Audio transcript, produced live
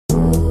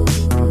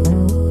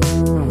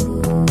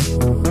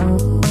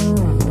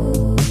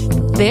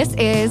This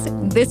is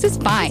fine. This is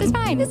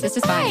fine. This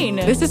is fine.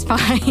 This is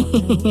fine.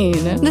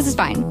 This is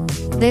fine.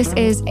 This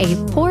is a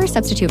poor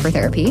substitute for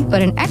therapy,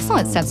 but an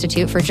excellent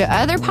substitute for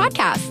other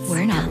podcasts.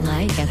 We're not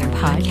like other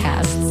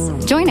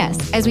podcasts. Join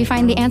us as we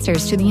find the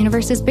answers to the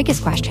universe's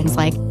biggest questions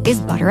like, is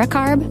butter a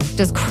carb?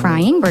 Does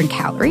crying burn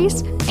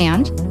calories?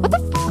 And what the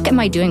fuck am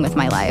I doing with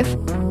my life?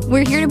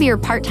 We're here to be your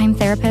part-time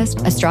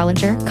therapist,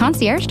 astrologer,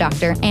 concierge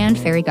doctor, and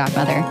fairy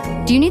godmother.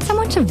 Do you need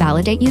someone to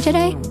validate you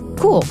today?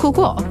 Cool.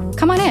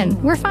 Come on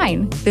in. We're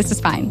fine. This is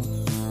fine.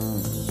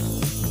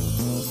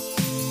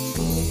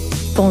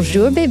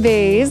 Bonjour,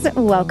 bébés.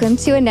 Welcome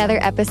to another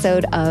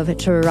episode of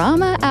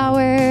Trauma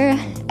Hour.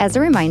 As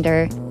a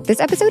reminder, this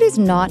episode is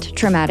not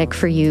traumatic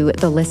for you,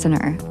 the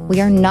listener.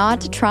 We are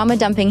not trauma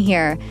dumping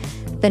here.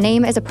 The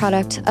name is a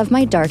product of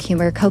my dark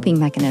humor coping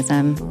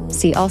mechanism.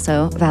 See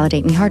also,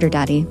 Validate Me Harder,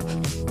 Daddy.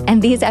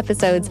 And these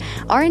episodes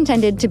are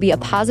intended to be a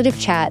positive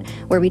chat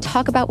where we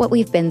talk about what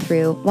we've been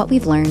through, what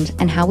we've learned,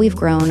 and how we've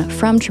grown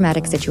from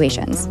traumatic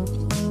situations.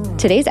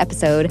 Today's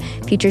episode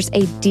features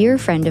a dear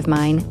friend of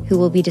mine who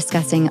will be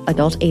discussing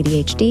adult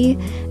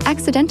ADHD,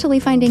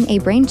 accidentally finding a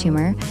brain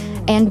tumor,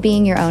 and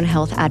being your own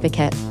health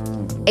advocate.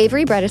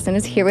 Avery Bredesen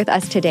is here with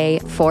us today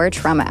for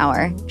Trauma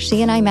Hour.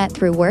 She and I met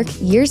through work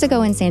years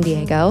ago in San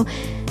Diego,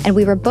 and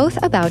we were both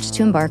about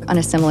to embark on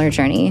a similar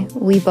journey.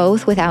 We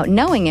both, without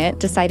knowing it,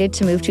 decided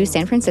to move to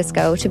San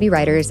Francisco to be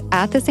writers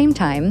at the same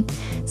time.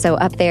 So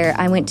up there,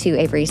 I went to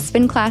Avery's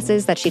spin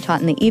classes that she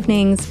taught in the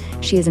evenings.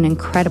 She is an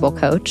incredible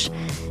coach.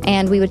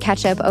 And we would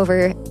catch up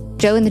over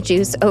Joe and the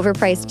Juice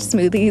overpriced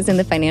smoothies in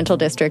the financial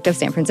district of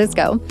San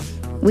Francisco.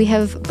 We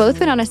have both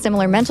been on a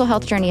similar mental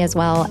health journey as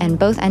well, and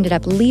both ended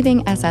up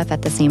leaving SF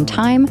at the same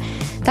time.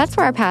 That's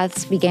where our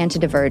paths began to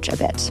diverge a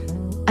bit.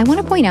 I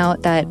want to point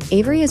out that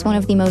Avery is one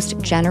of the most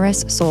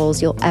generous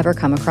souls you'll ever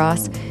come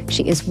across.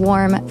 She is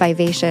warm,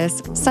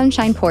 vivacious,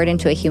 sunshine poured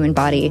into a human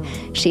body.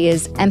 She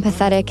is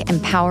empathetic,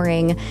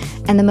 empowering,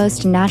 and the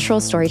most natural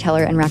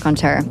storyteller and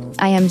raconteur.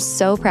 I am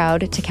so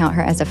proud to count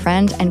her as a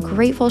friend and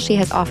grateful she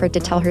has offered to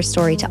tell her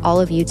story to all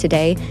of you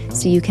today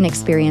so you can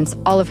experience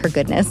all of her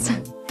goodness.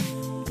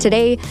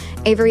 Today,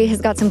 Avery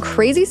has got some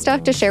crazy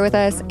stuff to share with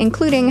us,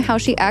 including how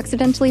she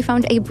accidentally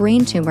found a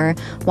brain tumor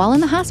while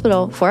in the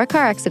hospital for a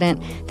car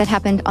accident that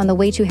happened on the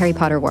way to Harry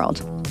Potter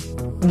World.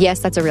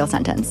 Yes, that's a real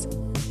sentence.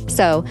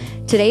 So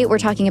today we're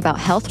talking about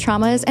health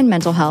traumas and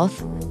mental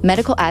health,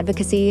 medical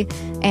advocacy,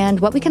 and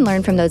what we can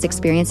learn from those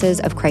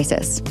experiences of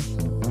crisis.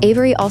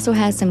 Avery also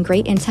has some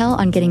great intel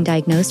on getting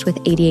diagnosed with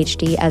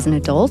ADHD as an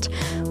adult,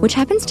 which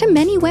happens to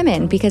many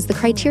women because the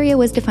criteria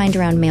was defined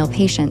around male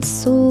patients.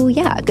 So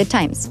yeah, good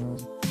times.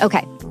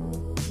 Okay,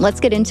 let's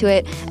get into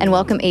it and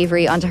welcome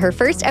Avery onto her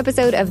first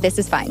episode of This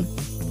Is Fine.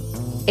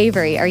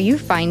 Avery, are you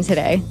fine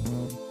today?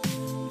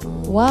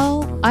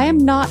 Well, I am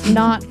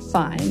not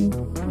fine.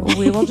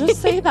 We will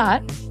just say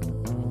that.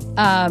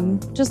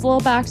 Just a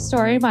little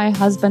backstory. My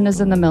husband is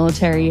in the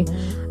military,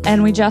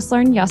 and we just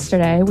learned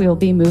yesterday we will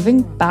be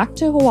moving back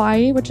to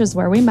Hawaii, which is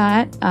where we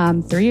met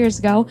 3 years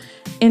ago,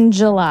 in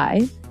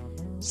July.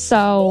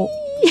 So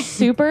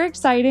super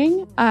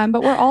exciting.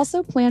 But we're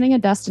also planning a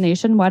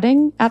destination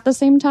wedding at the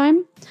same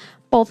time.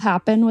 Both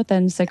happen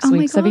within 6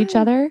 weeks of each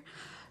other.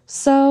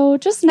 So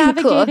just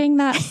navigating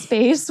that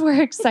space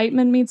where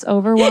excitement meets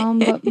overwhelm,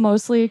 but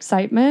mostly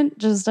excitement,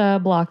 just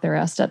block the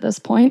rest at this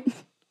point.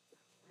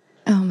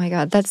 Oh my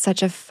God, that's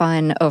such a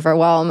fun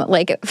overwhelm.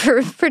 Like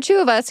for two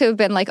of us who have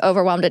been like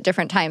overwhelmed at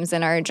different times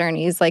in our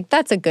journeys, like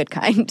that's a good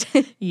kind.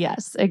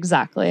 Yes,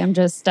 exactly. I'm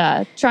just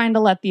trying to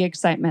let the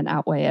excitement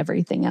outweigh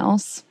everything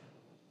else.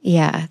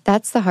 Yeah,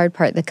 that's the hard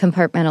part, the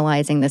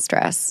compartmentalizing the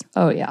stress.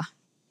 Oh, yeah.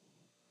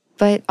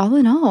 But all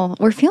in all,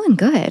 we're feeling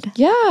good.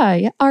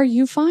 Yeah. Are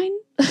you fine?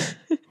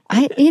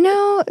 Thank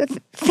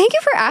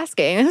you for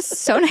asking. That's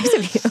so nice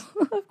of you.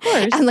 Of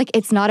course. I'm like,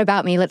 it's not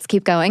about me. Let's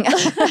keep going.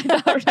 I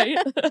know, right?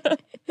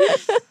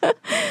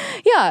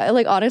 Yeah,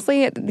 like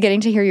honestly, getting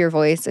to hear your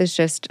voice is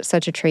just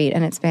such a treat.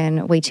 And it's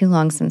been way too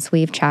long since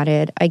we've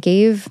chatted. I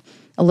gave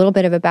a little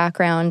bit of a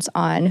background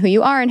on who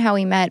you are and how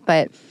we met,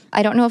 but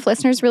I don't know if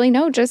listeners really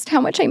know just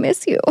how much I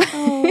miss you.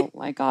 Oh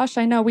my gosh,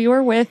 I know. We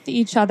were with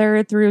each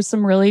other through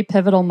some really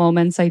pivotal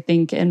moments, I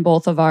think, in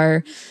both of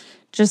our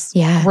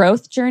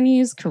growth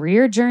journeys,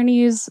 career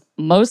journeys,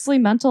 mostly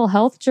mental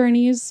health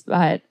journeys.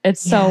 But it's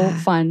so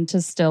fun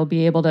to still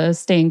be able to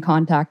stay in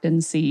contact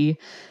and see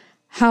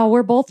how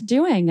we're both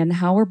doing and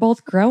how we're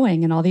both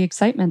growing and all the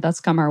excitement that's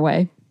come our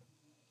way.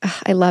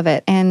 I love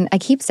it. And I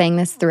keep saying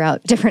this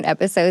throughout different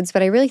episodes,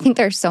 but I really think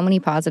there's so many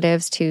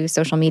positives to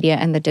social media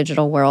and the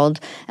digital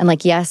world. And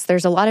like, yes,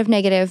 there's a lot of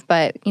negative,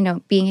 but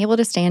being able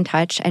to stay in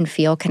touch and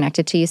feel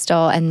connected to you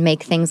still and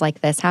make things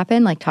like this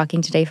happen, like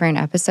talking today for an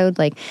episode,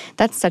 like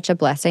that's such a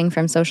blessing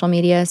from social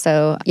media.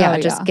 So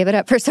just give it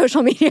up for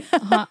social media.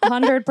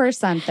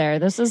 100% there.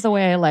 This is the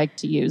way I like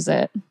to use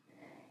it.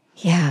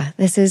 Yeah,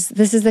 this is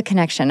the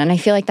connection. And I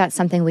feel like that's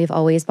something we've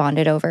always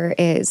bonded over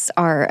is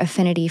our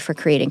affinity for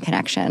creating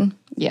connection.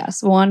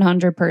 Yes,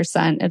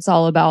 100%. It's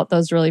all about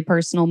those really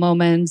personal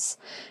moments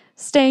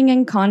staying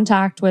in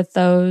contact with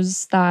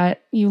those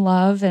that you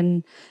love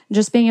and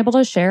just being able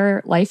to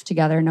share life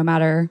together no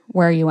matter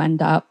where you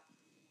end up.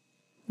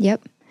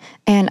 Yep.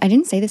 And I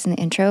didn't say this in the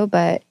intro,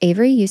 but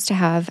Avery used to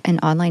have an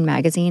online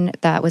magazine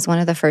that was one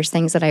of the first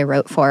things that I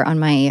wrote for on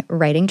my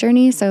writing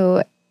journey.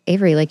 So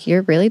Avery, like,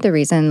 you're really the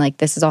reason like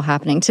this is all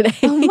happening today.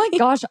 Oh my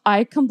gosh,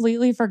 I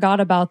completely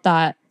forgot about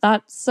that.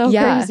 That's so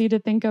crazy to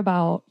think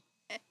about.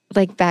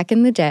 Like back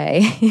in the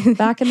day.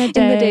 Back in the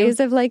day. In the days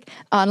of like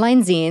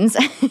online zines.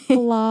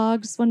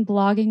 Blogs, when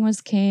blogging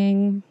was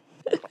king.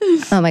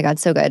 Oh my God,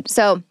 so good.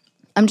 So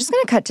I'm just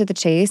going to cut to the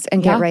chase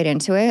and get right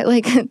into it.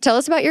 Like, tell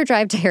us about your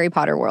drive to Harry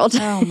Potter World.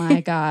 Oh my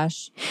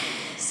gosh.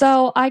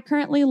 So I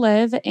currently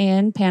live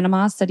in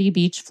Panama City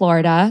Beach,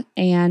 Florida.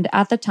 And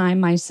at the time,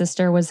 my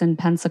sister was in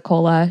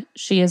Pensacola.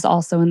 She is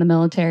also in the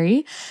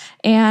military.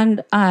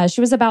 And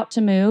she was about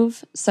to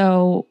move.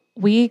 So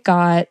we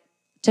got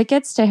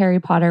tickets to Harry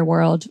Potter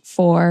World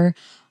for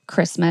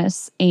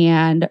Christmas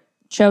and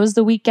chose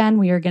the weekend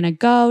we were going to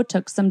go,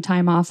 took some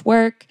time off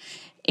work,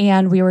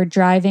 and we were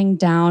driving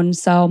down.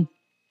 So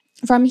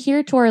from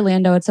here to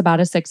Orlando, it's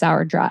about a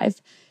 6-hour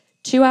drive.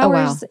 2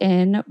 hours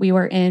in, we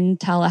were in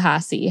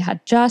Tallahassee,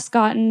 had just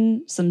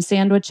gotten some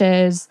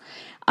sandwiches,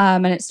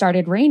 and it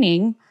started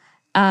raining.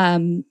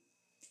 And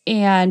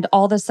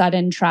all of a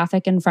sudden,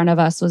 traffic in front of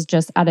us was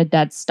just at a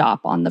dead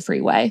stop on the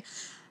freeway.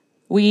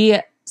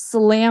 We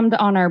slammed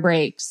on our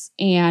brakes,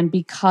 and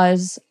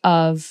because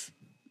of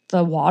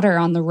the water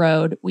on the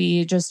road,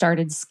 we just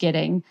started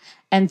skidding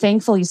and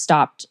thankfully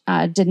stopped,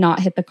 did not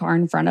hit the car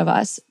in front of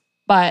us.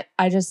 But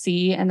I just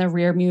see in the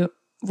rear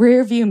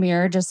view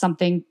mirror just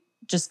something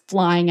just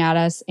flying at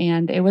us,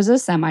 and it was a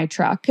semi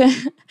truck.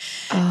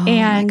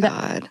 My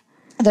God.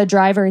 The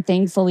driver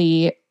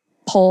thankfully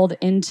pulled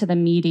into the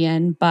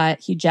median, but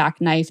he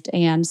jackknifed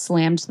and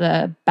slammed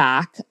the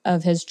back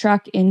of his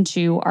truck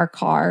into our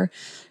car.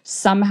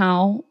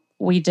 Somehow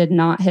we did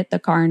not hit the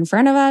car in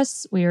front of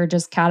us. We were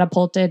just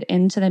catapulted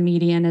into the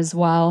median as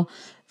well.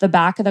 The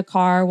back of the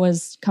car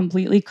was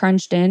completely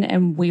crunched in,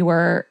 and we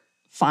were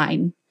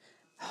fine.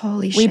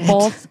 Holy shit. We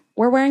both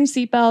were wearing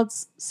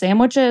seatbelts.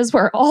 Sandwiches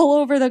were all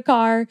over the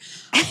car,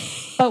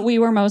 but we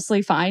were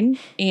mostly fine.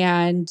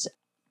 And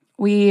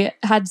we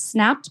had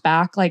snapped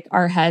back like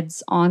our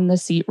heads on the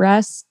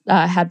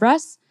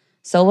headrests.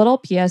 So a little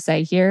PSA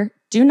here,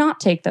 do not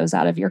take those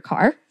out of your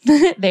car.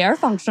 They are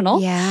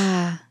functional.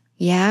 Yeah.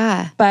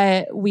 Yeah.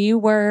 But we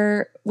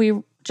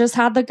just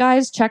had the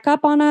guys check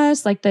up on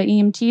us, like the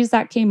EMTs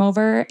that came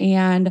over,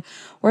 and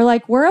we're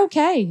like, we're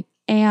okay.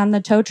 And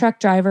the tow truck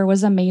driver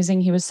was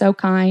amazing. He was so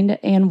kind.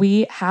 And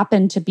we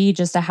happened to be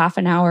just a half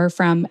an hour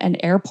from an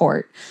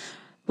airport.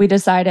 We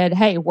decided,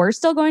 hey, we're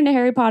still going to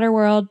Harry Potter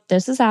World.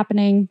 This is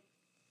happening.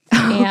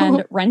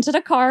 And rented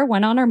a car,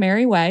 went on our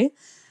merry way.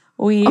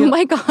 Oh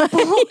my God. It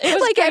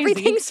was like crazy.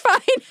 Everything's fine.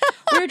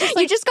 We were just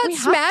like, you just got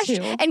smashed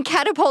and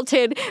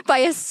catapulted by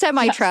a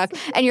semi truck.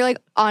 Yes. And you're like,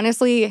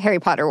 honestly, Harry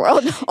Potter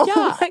World.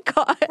 Oh my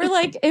God. We're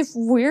like, if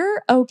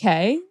we're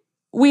okay,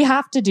 we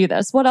have to do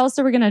this. What else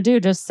are we going to do?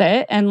 Just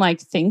sit and like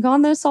think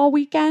on this all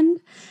weekend?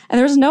 And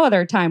there's no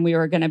other time we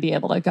were going to be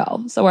able to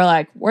go. So we're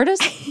like, we're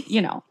just,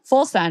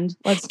 full send.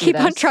 Let's keep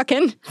on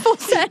trucking. Full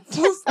send.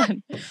 Full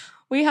send.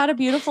 We had a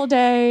beautiful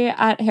day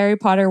at Harry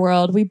Potter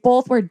World. We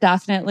both were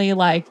definitely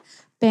like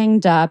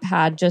banged up,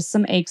 had just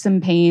some aches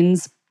and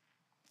pains,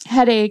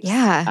 headaches.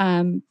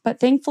 Yeah. But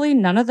thankfully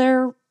none of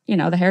their,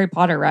 the Harry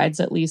Potter rides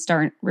at least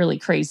aren't really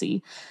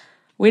crazy.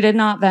 We did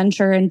not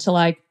venture into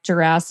like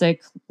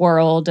Jurassic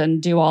World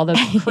and do all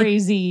the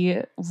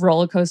crazy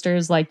roller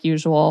coasters like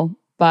usual,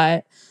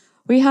 but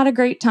we had a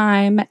great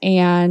time.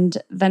 And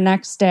the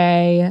next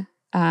day,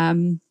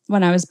 when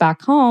I was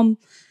back home,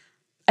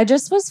 I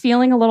just was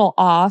feeling a little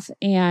off,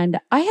 and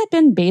I had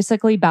been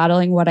basically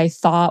battling what I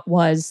thought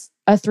was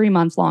a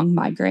 3-month-long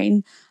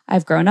migraine.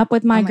 I've grown up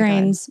with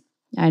migraines.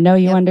 I know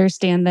you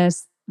understand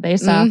this. They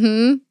suck.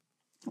 Mm-hmm.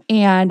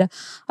 And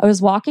I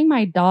was walking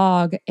my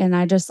dog, and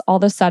I just all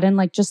of a sudden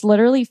just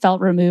literally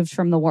felt removed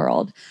from the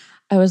world.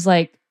 I was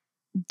like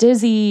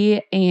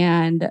dizzy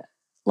and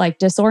like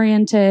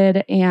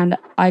disoriented. And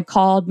I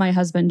called my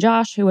husband,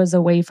 Josh, who was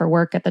away for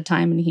work at the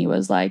time. And he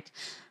was like,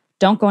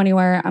 don't go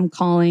anywhere. I'm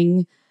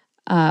calling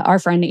our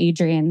friend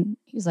Adrian.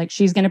 He's like,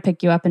 she's going to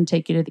pick you up and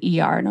take you to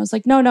the ER. And I was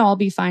like, no, I'll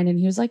be fine. And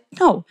he was like,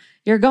 no,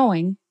 you're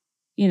going.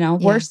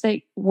 Worst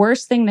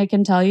thing they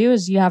can tell you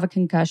is you have a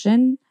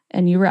concussion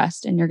and you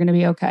rest and you're going to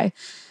be okay.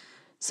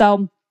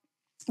 So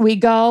we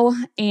go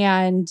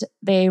and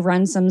they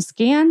run some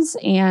scans,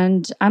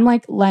 and I'm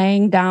like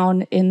laying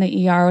down in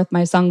the ER with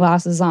my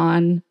sunglasses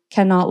on,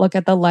 cannot look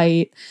at the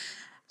light.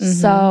 Mm-hmm.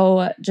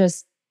 So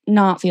just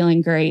not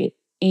feeling great.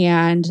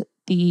 And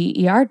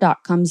the ER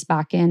doc comes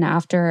back in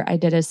after I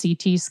did a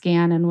CT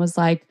scan and was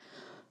like,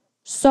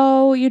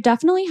 so you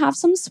definitely have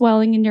some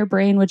swelling in your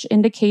brain, which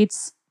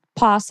indicates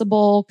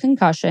possible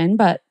concussion,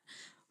 but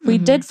we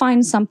did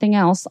find something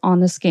else on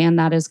the scan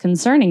that is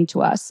concerning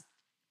to us.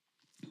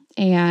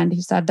 And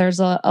he said, there's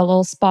a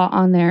little spot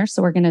on there,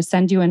 so we're going to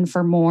send you in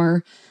for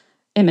more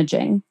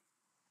imaging.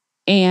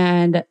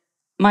 And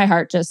my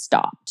heart just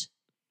stopped.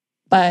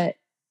 But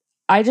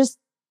I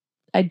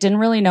didn't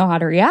really know how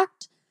to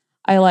react.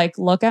 I like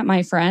look at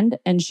my friend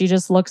and she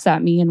just looks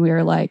at me and we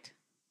were like,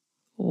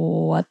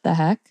 what the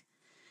heck?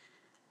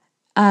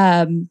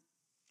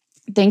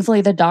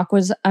 Thankfully, the doc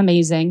was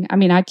amazing. I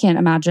mean, I can't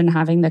imagine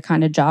having the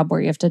kind of job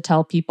where you have to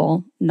tell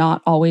people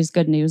not always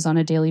good news on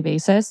a daily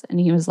basis. And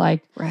he was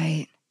like,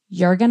 right.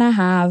 You're going to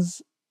have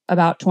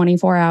about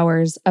 24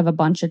 hours of a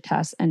bunch of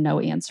tests and no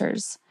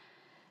answers.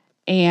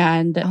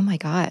 And oh my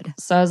God.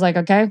 So I was like,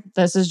 okay,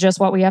 this is just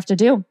what we have to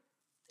do.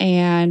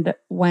 And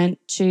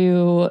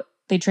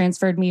they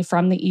transferred me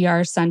from the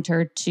ER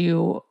center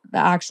to the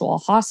actual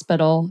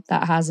hospital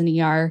that has an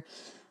ER.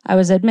 I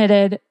was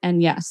admitted,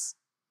 and yes,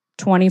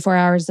 24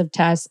 hours of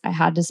tests. I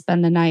had to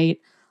spend the night,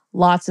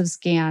 lots of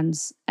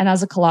scans. And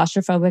as a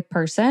claustrophobic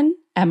person,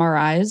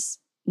 MRIs,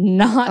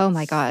 not oh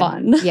my God.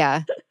 fun.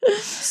 Yeah.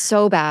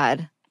 So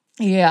bad.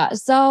 Yeah.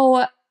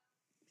 So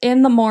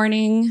in the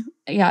morning,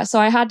 so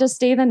I had to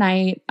stay the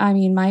night. I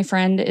mean, my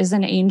friend is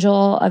an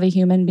angel of a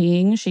human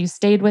being. She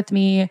stayed with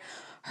me.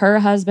 Her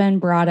husband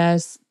brought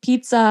us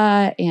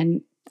pizza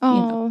and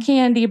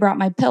candy, brought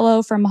my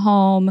pillow from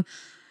home.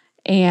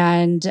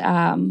 And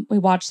we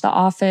watched The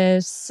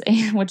Office,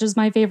 which is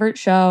my favorite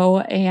show,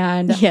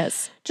 and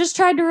yes, just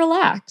tried to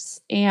relax.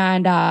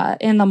 And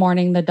in the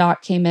morning, the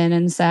doc came in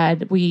and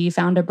said, we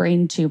found a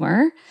brain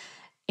tumor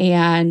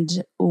and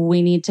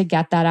we need to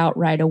get that out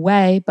right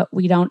away, but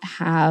we don't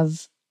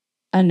have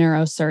a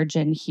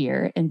neurosurgeon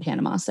here in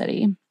Panama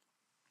City.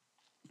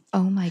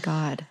 Oh my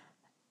God.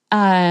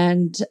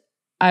 And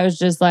I was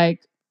just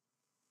like,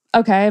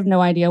 okay, I have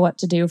no idea what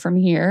to do from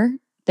here.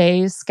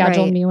 They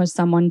scheduled me with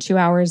someone 2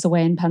 hours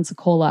away in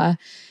Pensacola.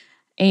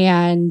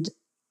 And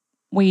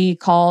we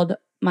called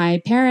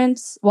my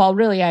parents. Well,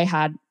 really, I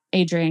had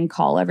Adrian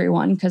call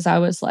everyone because I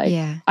was like,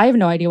 I have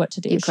no idea what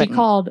to do. She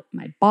called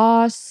my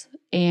boss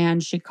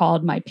and she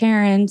called my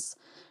parents.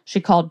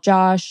 She called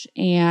Josh.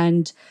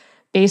 And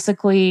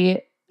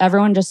basically,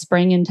 everyone just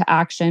sprang into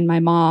action. My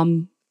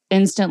mom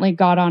instantly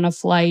got on a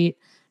flight.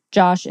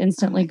 Josh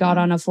instantly got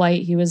on a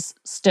flight. He was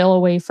still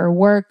away for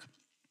work.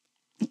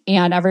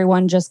 And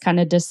everyone just kind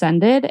of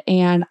descended.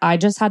 And I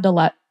just had to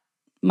let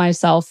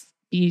myself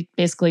be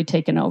basically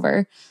taken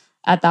over.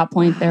 At that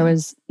point, there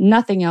was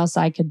nothing else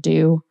I could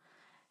do.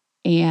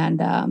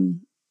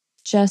 And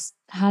just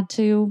had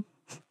to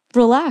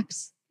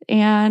relax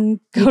and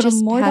go to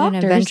more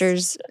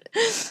doctors.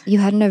 You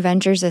had an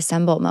Avengers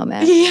Assemble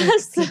moment.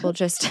 Yes. Like people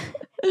just,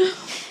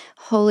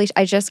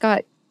 I just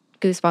got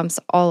goosebumps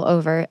all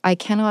over. I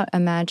cannot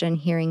imagine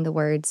hearing the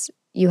words,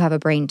 you have a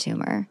brain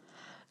tumor.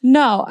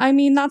 No, I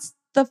mean, that's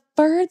the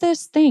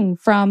furthest thing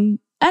from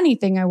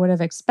anything I would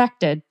have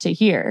expected to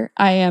hear.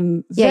 I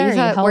am very you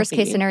thought healthy. Worst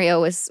case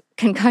scenario was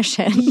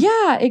concussion.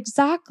 Yeah,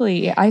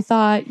 exactly. I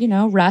thought,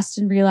 rest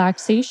and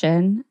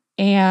relaxation.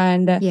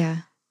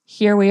 And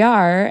here we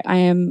are. I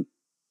am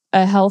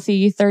a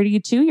healthy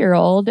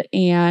 32-year-old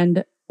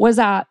and was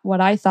at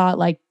what I thought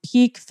like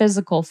peak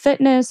physical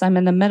fitness. I'm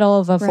in the middle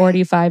of a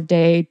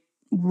 45-day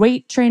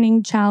weight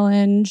training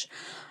challenge.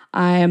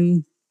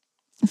 I'm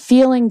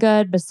feeling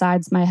good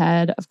besides my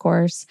head, of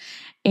course.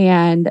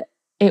 And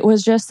it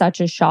was just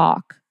such a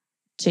shock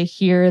to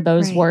hear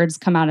those words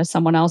come out of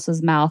someone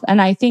else's mouth.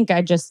 And I think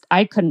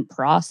I couldn't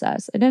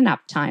process. I didn't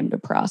have time to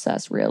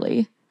process,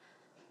 really.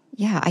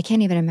 Yeah, I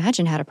can't even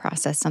imagine how to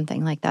process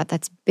something like that.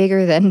 That's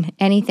bigger than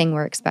anything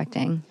we're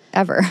expecting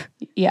ever.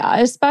 Yeah,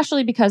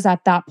 especially because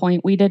at that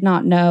point, we did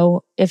not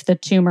know if the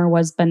tumor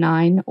was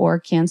benign or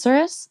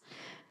cancerous.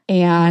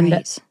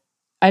 And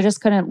I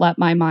just couldn't let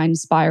my mind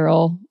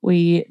spiral.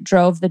 We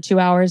drove the 2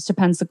 hours to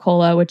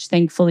Pensacola, which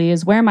thankfully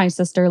is where my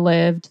sister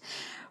lived.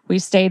 We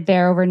stayed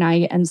there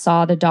overnight and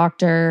saw the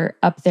doctor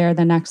up there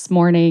the next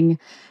morning.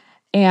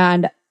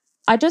 And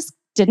I just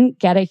didn't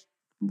get a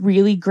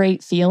really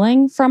great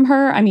feeling from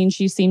her. I mean,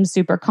 she seems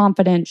super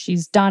confident.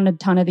 She's done a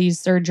ton of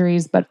these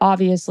surgeries, but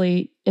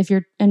obviously, if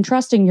you're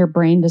entrusting your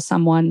brain to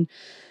someone,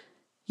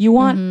 you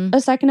want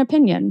a second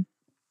opinion.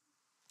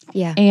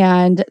 Yeah.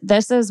 And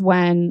this is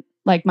when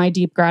like my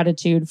deep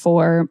gratitude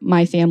for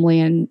my family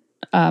and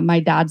my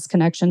dad's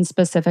connection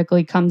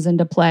specifically comes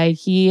into play.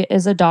 He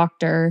is a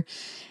doctor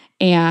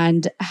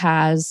and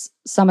has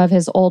some of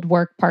his old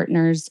work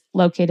partners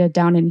located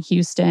down in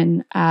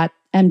Houston at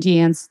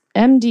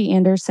MD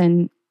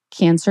Anderson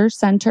Cancer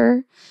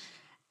Center.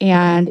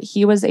 And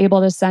he was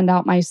able to send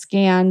out my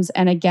scans.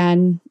 And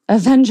again,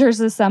 Avengers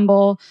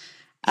Assemble.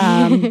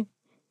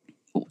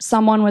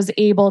 Someone was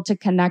able to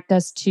connect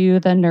us to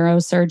the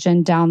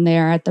neurosurgeon down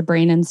there at the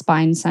Brain and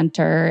Spine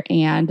Center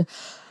and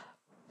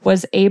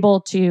was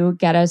able to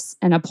get us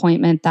an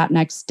appointment that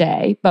next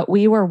day. But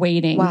we were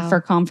waiting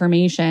for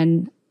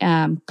confirmation,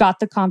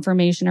 got the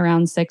confirmation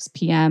around 6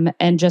 p.m.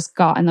 and just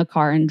got in the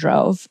car and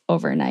drove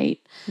overnight.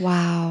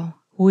 Wow.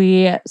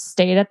 We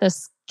stayed at the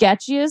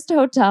sketchiest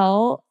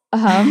hotel.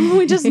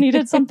 We just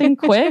needed something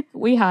quick.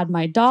 We had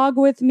my dog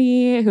with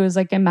me, who is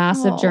like a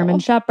massive German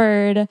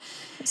Shepherd.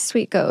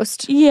 Sweet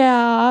ghost.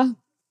 Yeah.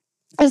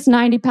 this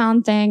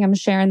 90-pound thing I'm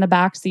sharing the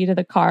back seat of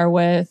the car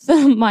with.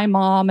 My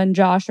mom and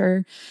Josh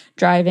are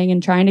driving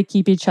and trying to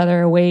keep each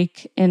other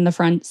awake in the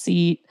front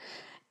seat.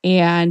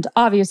 And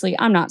obviously,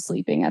 I'm not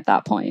sleeping at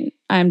that point.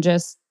 I'm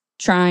just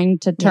trying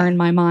to turn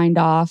my mind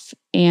off.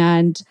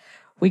 And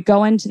we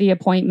go into the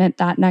appointment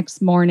that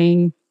next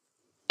morning,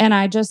 and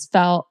I just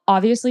felt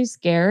obviously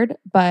scared,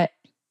 but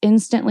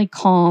instantly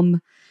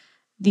calm.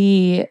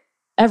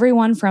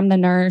 Everyone from the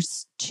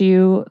nurse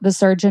to the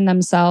surgeon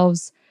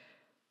themselves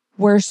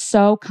were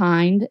so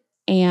kind.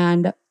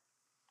 And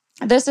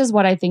this is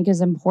what I think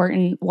is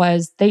important,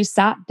 was they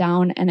sat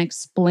down and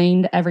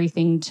explained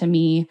everything to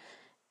me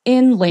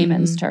in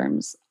layman's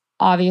terms.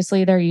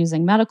 Obviously, they're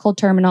using medical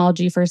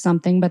terminology for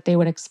something, but they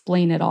would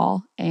explain it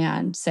all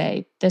and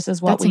say, this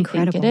is what we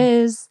think it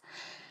is.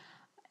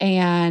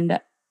 And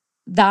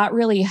that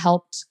really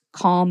helped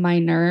calm my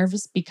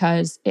nerves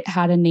because it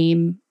had a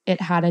name,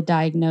 it had a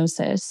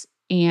diagnosis,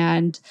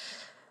 and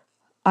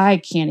I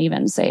can't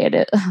even say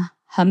it.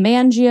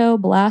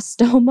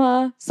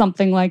 Hemangioblastoma,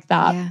 something like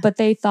that. Yeah. But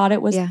they thought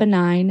it was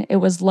benign. It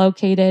was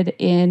located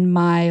in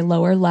my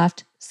lower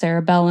left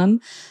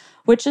cerebellum,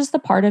 which is the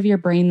part of your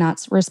brain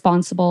that's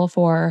responsible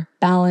for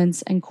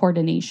balance and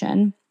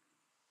coordination.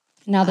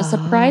 Now, the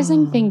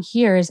surprising thing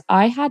here is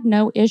I had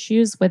no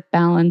issues with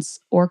balance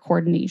or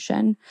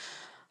coordination.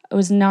 I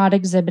was not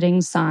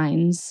exhibiting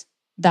signs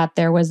that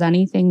there was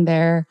anything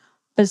there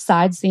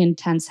besides the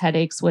intense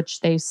headaches,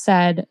 which they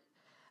said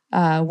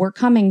were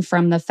coming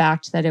from the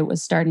fact that it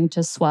was starting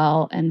to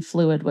swell and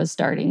fluid was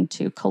starting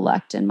to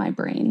collect in my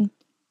brain.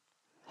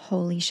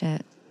 Holy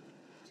shit.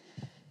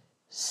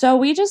 So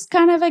we just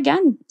kind of,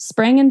 again,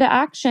 sprang into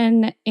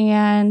action,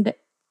 and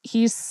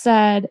he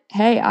said,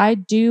 hey, I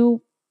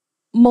do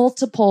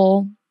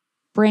multiple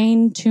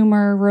brain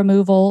tumor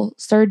removal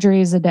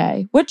surgeries a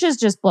day, which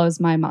just blows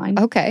my mind.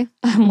 Okay.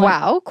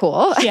 Wow,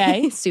 cool.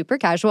 Okay. Super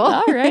casual.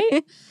 All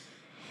right.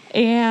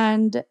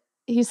 And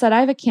he said, I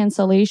have a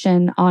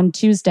cancellation on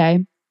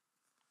Tuesday.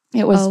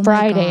 It was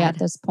Friday at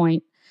this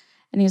point.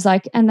 And he's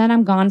like, and then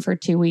I'm gone for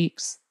 2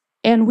 weeks.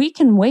 And we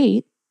can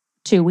wait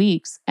 2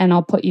 weeks and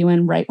I'll put you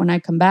in right when I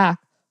come back.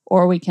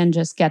 Or we can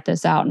just get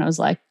this out. And I was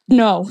like,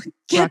 no,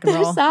 get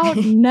this out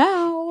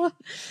now.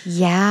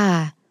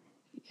 Yeah.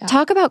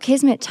 Talk about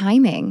kismet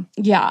timing.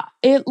 Yeah.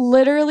 It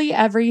literally,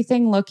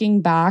 everything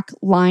looking back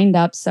lined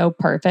up so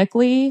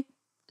perfectly.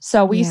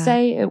 So we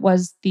say it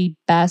was the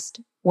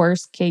best,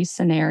 worst case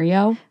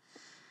scenario.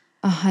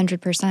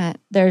 100%.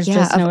 There's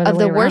just no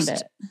other way around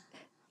it.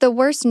 The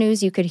worst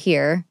news you could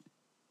hear,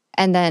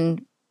 and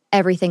then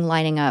everything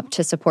lining up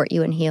to support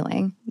you in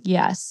healing.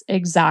 Yes,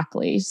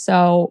 exactly.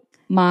 So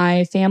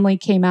my family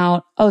came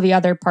out. Oh, the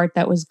other part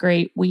that was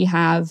great, we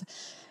have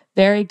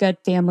very good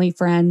family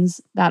friends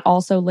that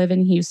also live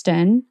in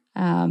Houston.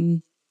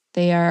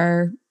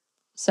 The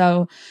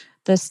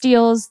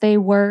Steeles, they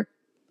work,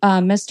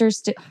 Dr.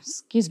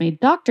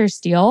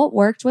 Steele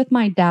worked with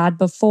my dad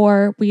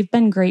before. We've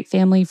been great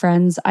family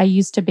friends. I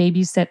used to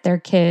babysit their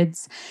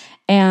kids,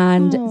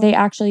 and they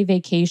actually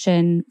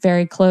vacation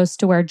very close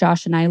to where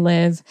Josh and I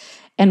live.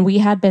 And we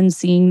had been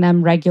seeing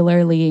them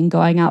regularly and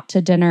going out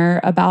to dinner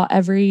about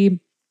every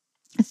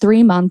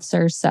 3 months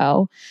or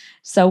so.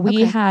 So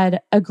we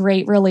had a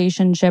great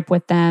relationship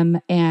with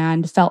them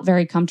and felt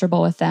very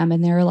comfortable with them.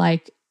 And they were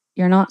like,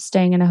 you're not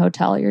staying in a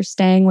hotel, you're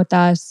staying with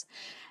us.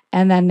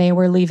 And then they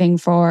were leaving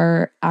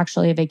for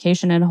actually a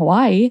vacation in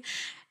Hawaii.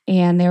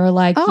 And they were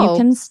like, you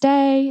can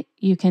stay,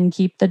 you can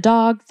keep the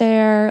dog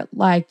there,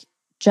 like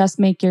just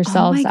make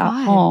yourselves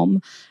at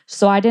home.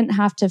 So I didn't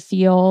have to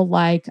feel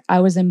like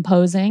I was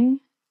imposing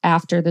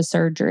after the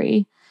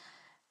surgery.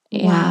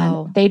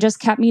 And they just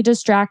kept me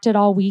distracted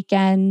all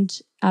weekend.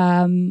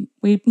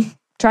 We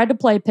tried to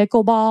play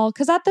pickleball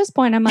because at this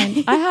point I'm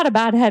like, I had a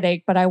bad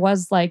headache, but I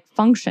was like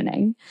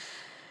functioning.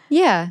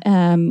 Yeah.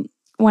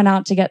 Went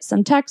out to get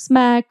some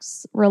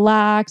Tex-Mex,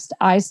 relaxed.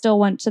 I still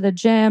went to the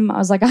gym. I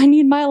was like, I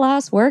need my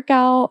last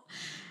workout.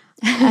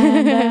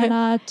 And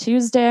then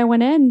Tuesday I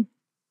went in,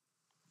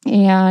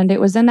 and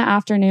it was in the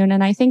afternoon.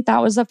 And I think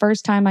that was the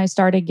first time I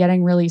started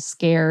getting really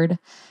scared.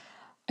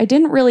 I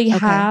didn't really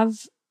have,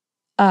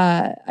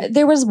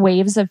 there was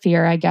waves of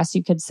fear, I guess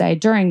you could say,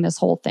 during this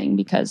whole thing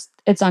because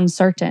it's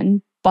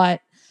uncertain. But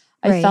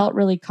I felt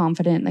really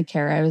confident in the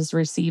care I was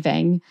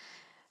receiving.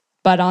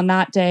 But on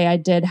that day, I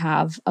did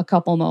have a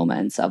couple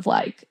moments of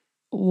like,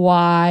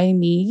 why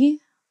me?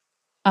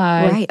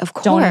 I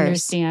don't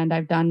understand.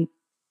 I've done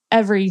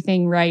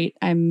everything right.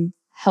 I'm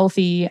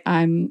healthy.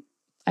 I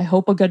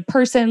hope a good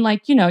person.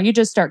 Like, you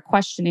just start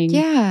questioning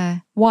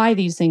why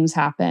these things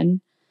happen.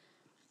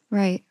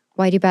 Right.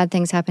 Why do bad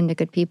things happen to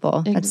good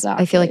people?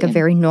 Exactly. I feel like a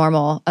very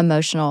normal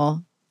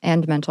emotional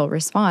and mental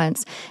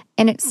response.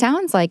 And it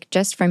sounds like,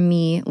 just from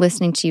me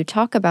listening to you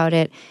talk about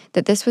it,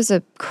 that this was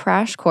a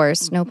crash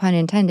course, no pun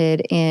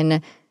intended,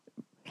 in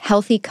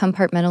healthy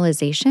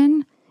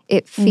compartmentalization.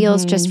 It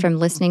feels just from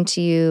listening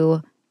to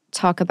you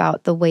talk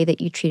about the way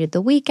that you treated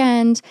the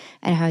weekend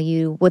and how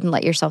you wouldn't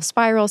let yourself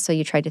spiral, so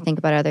you tried to think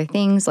about other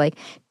things. Like,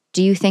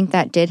 do you think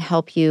that did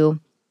help you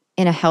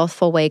in a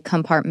healthful way,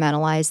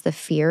 compartmentalize the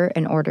fear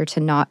in order to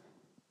not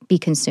be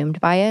consumed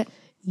by it?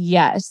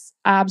 Yes,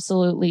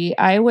 absolutely.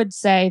 I would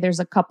say there's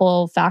a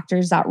couple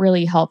factors that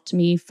really helped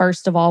me.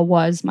 First of all,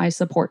 was my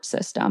support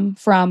system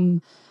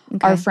from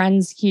our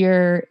friends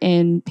here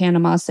in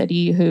Panama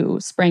City who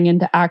sprang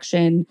into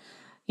action,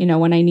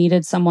 when I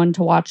needed someone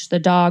to watch the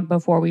dog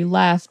before we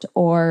left,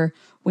 or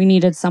we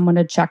needed someone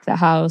to check the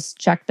house,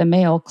 check the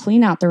mail,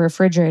 clean out the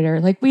refrigerator.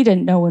 Like, we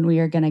didn't know when we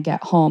were going to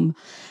get home.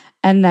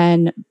 And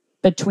then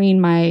between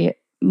my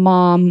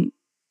mom,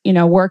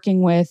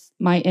 working with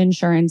my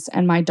insurance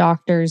and my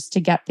doctors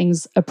to get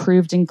things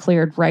approved and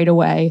cleared right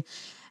away.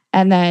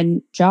 And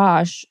then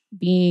Josh,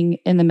 being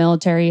in the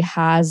military,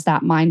 has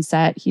that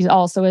mindset. He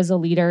also is a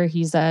leader.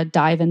 He's a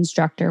dive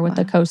instructor with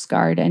the Coast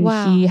Guard. And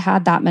he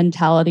had that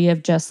mentality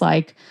of just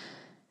like,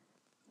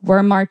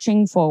 we're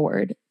marching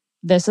forward.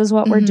 This is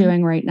what we're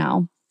doing right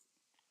now.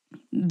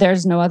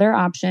 There's no other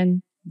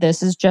option.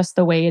 This is just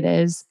the way it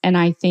is. And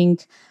I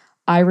think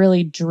I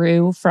really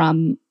drew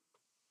from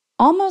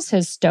almost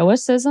his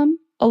stoicism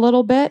a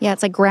little bit. Yeah,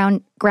 it's like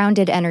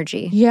grounded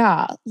energy.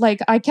 Yeah, like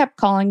I kept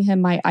calling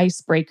him my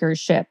icebreaker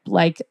ship,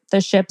 like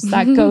the ships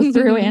that go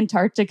through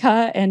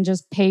Antarctica and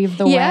just pave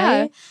the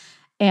way.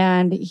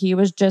 And he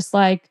was just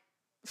like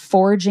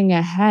forging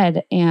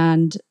ahead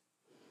and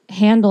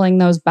handling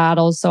those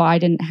battles so I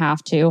didn't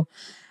have to.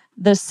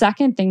 The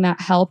second thing that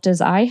helped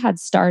is I had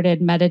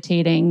started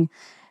meditating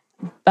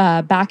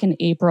back in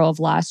April of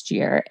last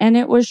year. And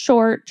it was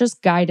short,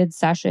 just guided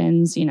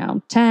sessions,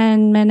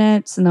 10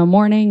 minutes in the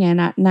morning and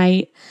at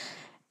night.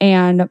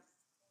 And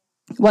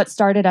what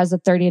started as a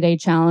 30-day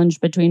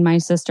challenge between my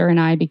sister and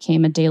I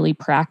became a daily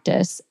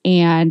practice.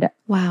 And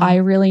I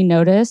really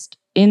noticed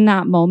in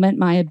that moment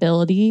my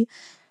ability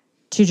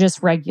to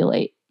just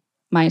regulate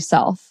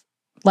myself.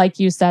 Like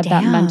you said,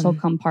 that mental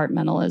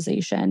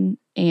compartmentalization.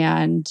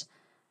 And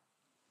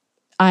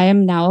I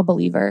am now a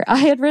believer. I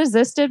had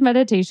resisted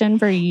meditation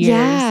for years.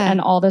 And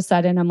all of a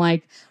sudden I'm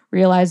like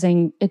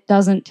realizing it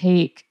doesn't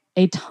take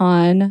a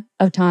ton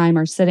of time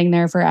or sitting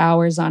there for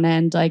hours on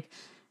end. Like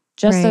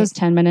just those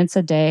 10 minutes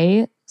a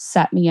day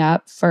set me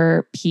up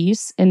for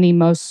peace in the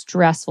most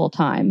stressful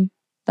time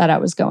that I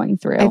was going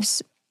through.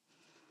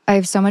 I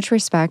have so much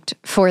respect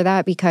for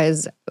that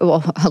because,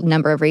 a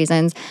number of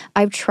reasons.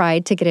 I've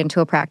tried to get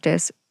into a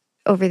practice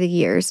over the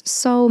years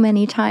so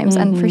many times.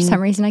 And for some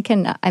reason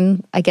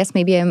I guess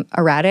maybe I'm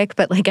erratic,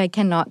 but like I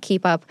cannot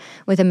keep up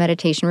with a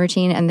meditation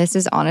routine. And this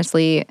is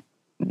honestly,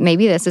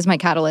 maybe this is my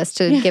catalyst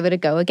to give it a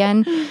go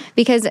again.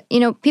 Because,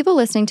 people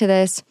listening to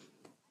this,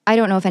 I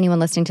don't know if anyone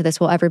listening to this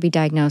will ever be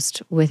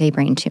diagnosed with a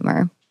brain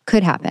tumor.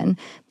 Could happen.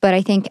 But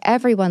I think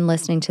everyone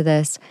listening to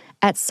this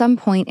at some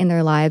point in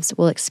their lives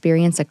will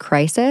experience a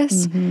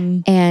crisis.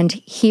 And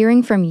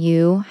hearing from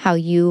you how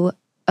you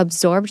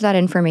absorbed that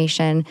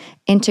information,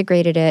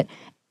 integrated it,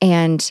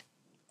 and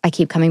I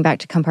keep coming back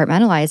to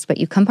compartmentalized, but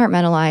you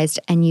compartmentalized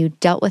and you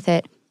dealt with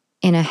it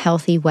in a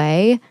healthy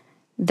way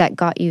that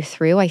got you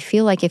through. I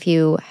feel like if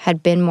you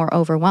had been more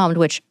overwhelmed,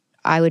 which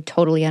I would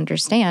totally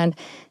understand,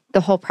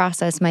 the whole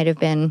process might have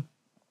been,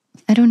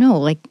 I don't know,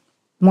 like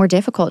more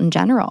difficult in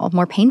general,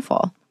 more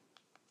painful.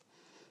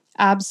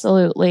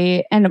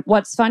 Absolutely. And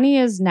what's funny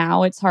is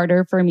now it's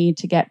harder for me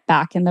to get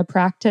back in the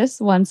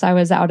practice once I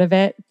was out of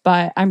it,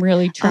 but I'm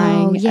really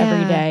trying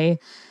every day.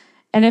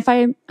 And if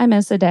I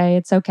miss a day,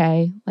 it's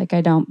okay. Like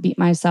I don't beat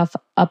myself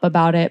up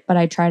about it, but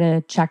I try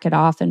to check it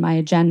off in my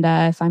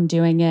agenda if I'm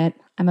doing it.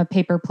 I'm a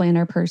paper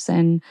planner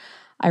person.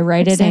 I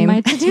write it in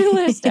my to-do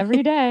list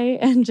every day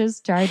and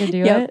just try to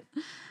do it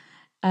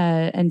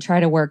and try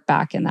to work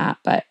back in that.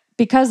 But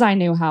because I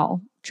knew how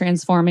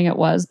transforming it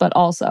was, but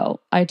also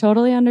I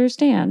totally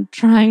understand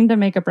trying to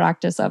make a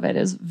practice of it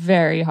is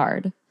very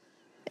hard.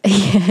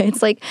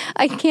 It's like,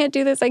 I can't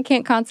do this. I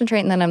can't concentrate.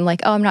 And then I'm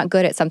like, oh, I'm not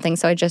good at something,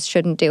 so I just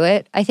shouldn't do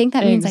it. I think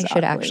that means I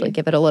should actually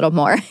give it a little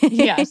more.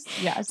 Yes.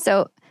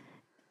 So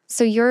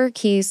your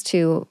keys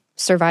to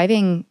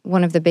surviving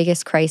one of the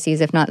biggest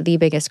crises, if not the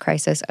biggest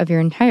crisis of your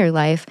entire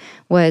life,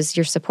 was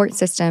your support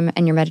system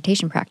and your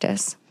meditation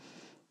practice.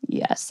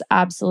 Yes,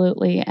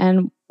 absolutely.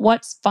 And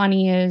what's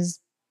funny is,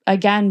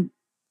 again,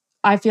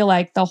 I feel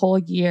like the whole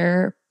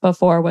year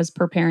before was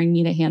preparing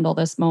me to handle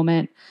this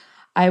moment.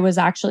 I was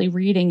actually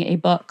reading a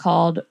book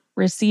called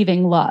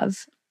Receiving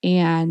Love.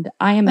 And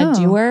I am a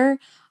doer.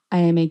 I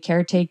am a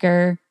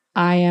caretaker.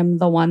 I am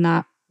the one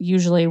that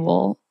usually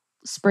will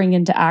spring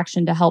into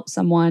action to help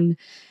someone.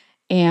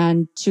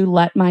 And to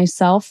let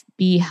myself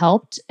be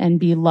helped and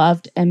be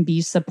loved and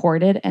be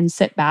supported and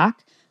sit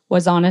back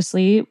was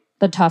honestly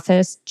the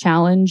toughest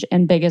challenge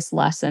and biggest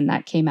lesson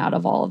that came out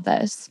of all of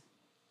this.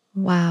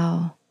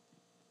 Wow.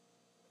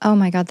 Oh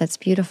my God, that's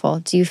beautiful.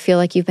 Do you feel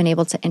like you've been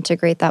able to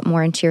integrate that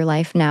more into your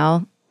life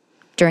now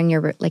during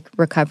your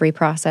recovery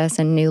process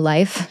and new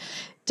life?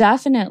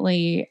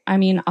 Definitely. I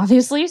mean,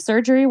 obviously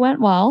surgery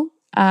went well.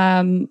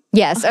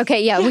 Yes.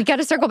 Okay. Yeah. We got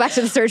to circle back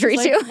to the surgery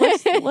too.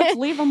 let's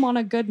leave them on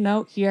a good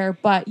note here.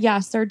 But yeah,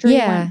 surgery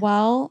went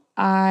well.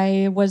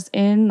 I was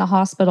in the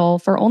hospital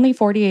for only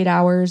 48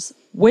 hours,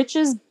 which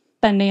is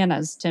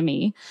bananas to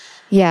me.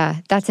 Yeah,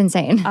 that's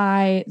insane.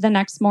 The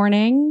next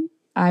morning,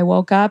 I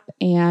woke up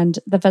and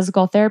the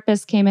physical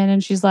therapist came in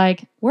and she's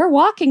like, "We're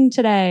walking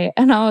today."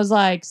 And I was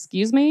like,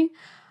 "Excuse me?"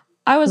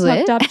 I was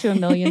hooked up to a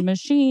million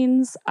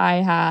machines. I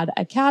had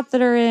a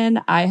catheter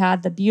in. I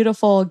had the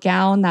beautiful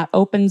gown that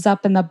opens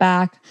up in the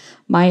back.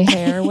 My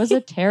hair was a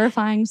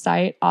terrifying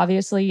sight.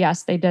 Obviously,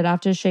 yes, they did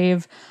have to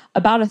shave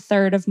about a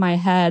third of my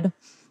head.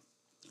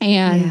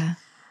 And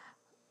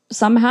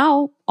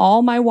somehow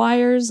all my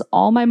wires,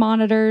 all my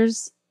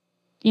monitors,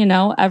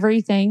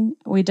 everything.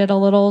 We did a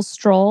little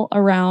stroll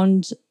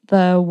around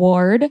the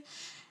ward.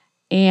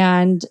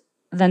 And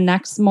the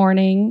next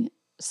morning,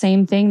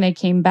 same thing. They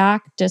came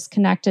back,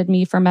 disconnected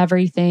me from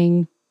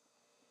everything.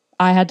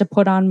 I had to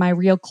put on my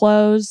real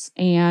clothes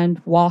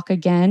and walk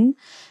again.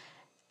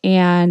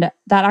 And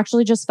that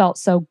actually just felt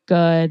so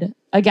good.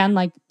 Again,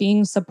 like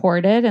being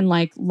supported and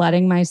like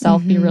letting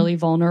myself be really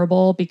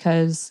vulnerable,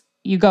 because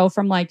you go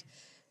from like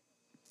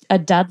a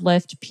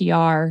deadlift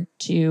PR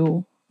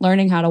to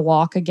learning how to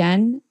walk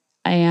again.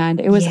 And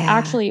it was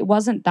it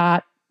wasn't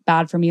that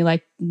bad for me.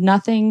 Like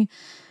nothing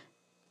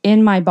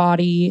in my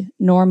body,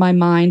 nor my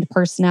mind,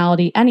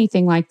 personality,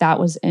 anything like that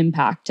was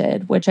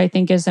impacted, which I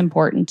think is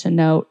important to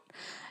note.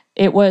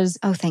 It was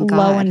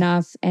low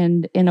enough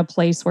and in a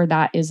place where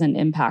that isn't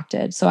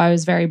impacted. So I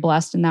was very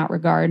blessed in that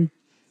regard.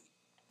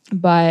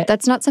 But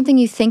that's not something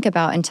you think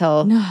about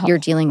until you're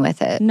dealing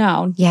with it.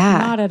 No,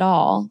 not at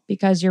all,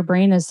 because your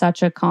brain is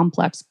such a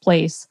complex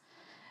place.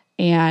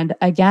 And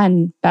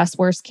again, best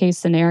worst case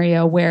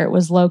scenario, where it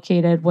was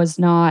located was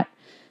not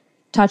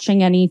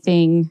touching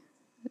anything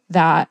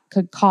that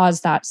could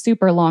cause that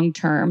super long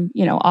term,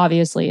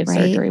 obviously if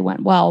surgery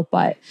went well,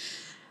 but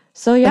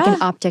so like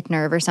an optic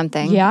nerve or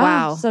something. Yeah.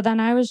 Wow. So then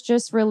I was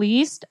just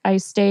released. I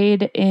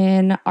stayed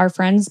in our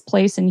friend's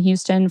place in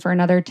Houston for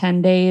another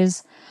 10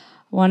 days.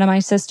 One of my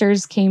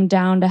sisters came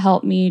down to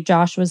help me.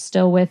 Josh was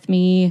still with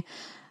me,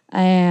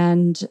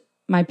 and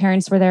my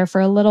parents were there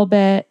for a little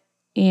bit,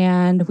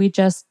 and we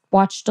just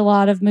watched a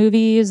lot of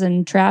movies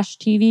and trash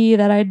TV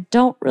that I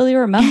don't really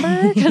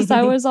remember because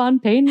I was on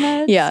pain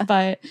meds. Yeah.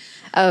 But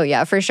oh,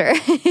 yeah, for sure.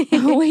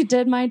 we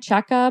did my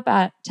checkup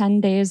at 10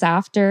 days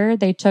after.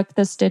 They took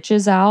the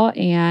stitches out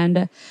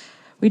and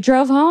we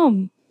drove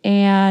home.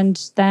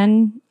 And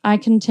then I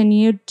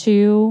continued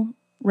to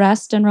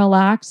rest and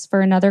relax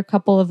for another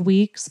couple of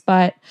weeks.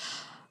 But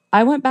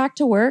I went back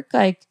to work.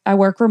 Like I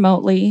work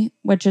remotely,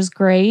 which is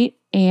great.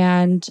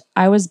 And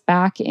I was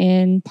back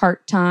in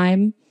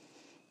part-time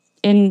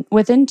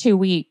within 2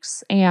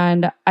 weeks.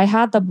 And I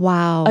had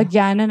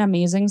again, an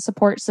amazing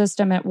support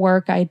system at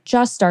work. I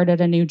just started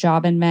a new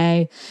job in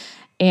May.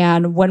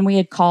 And when we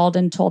had called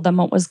and told them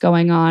what was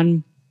going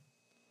on,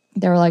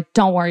 they were like,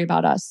 "Don't worry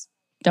about us.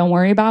 Don't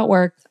worry about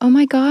work. Oh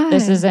my God.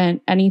 This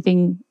isn't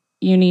anything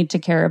you need to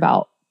care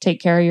about. Take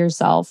care of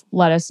yourself.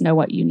 Let us know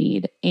what you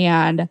need."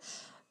 And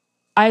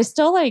I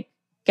still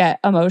get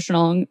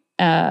emotional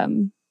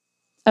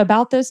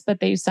about this, but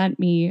they sent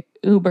me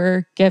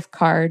Uber gift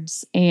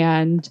cards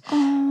and oh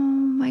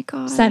my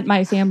God, sent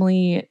my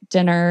family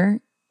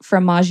dinner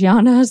from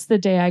Maggiano's the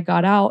day I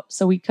got out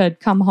so we could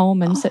come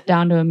home and sit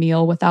down to a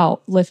meal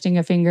without lifting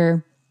a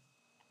finger.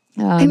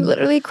 I'm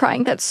literally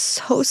crying. That's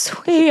so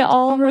sweet. They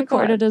all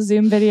recorded a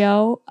Zoom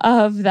video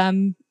of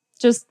them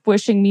just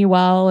wishing me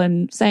well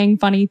and saying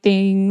funny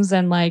things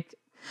and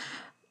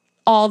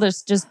all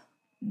this, just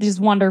these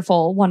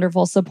wonderful,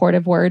 wonderful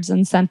supportive words,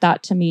 and sent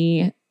that to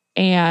me.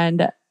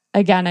 And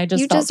again, I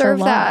just felt deserve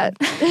so that.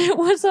 It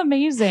was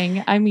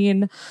amazing. I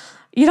mean,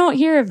 you don't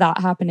hear of that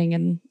happening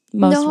in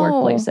most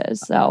workplaces.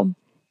 So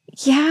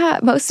yeah,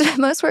 most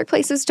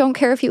workplaces don't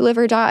care if you live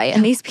or die,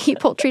 and these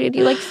people treated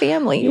you like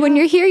family. When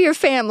you're here, you're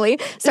family.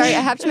 Sorry, I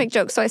have to make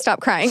jokes, so I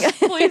stop crying.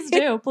 Please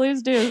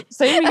do.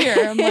 Same here.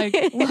 I'm like,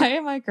 why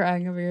am I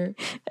crying over here?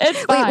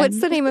 It's fine. Wait, what's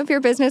the name of your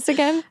business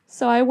again?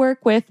 So I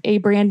work with a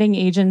branding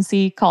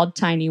agency called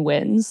Tiny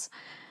Wins.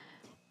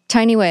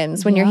 Tiny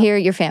Wins. When you're here,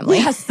 you're family.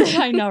 Yes,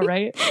 I know,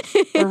 right?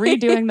 We're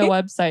redoing the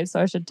website, so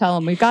I should tell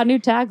them we've got new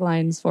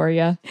taglines for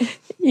you.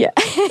 Yeah.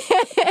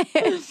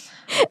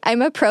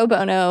 I'm a pro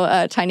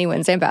bono Tiny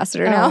Wins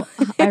ambassador now.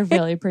 I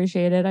really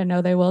appreciate it. I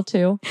know they will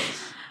too.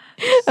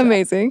 So.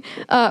 Amazing.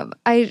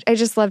 I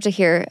just love to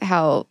hear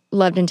how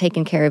loved and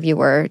taken care of you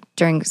were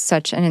during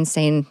such an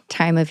insane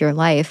time of your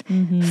life.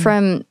 Mm-hmm.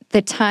 From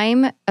the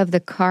time of the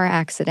car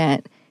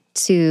accident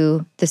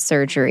to the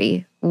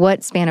surgery,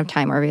 what span of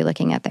time are we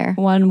looking at there?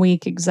 1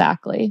 week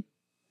exactly.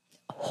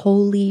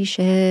 Holy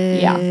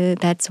shit. Yeah.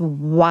 That's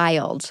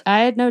wild.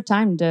 I had no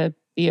time to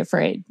be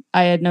afraid.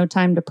 I had no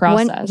time to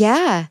process.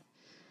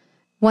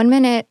 1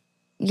 minute,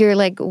 you're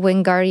like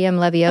Wingardium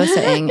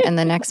Leviosa-ing, and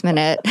the next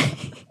minute,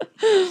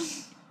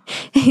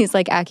 he's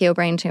like Accio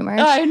brain tumors.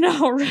 I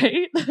know,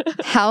 right?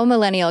 How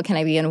millennial can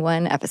I be in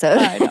one episode?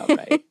 I know,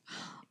 right?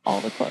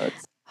 All the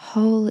quotes.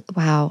 Holy,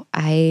 wow.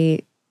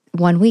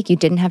 1 week, you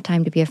didn't have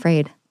time to be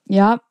afraid.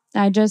 Yep.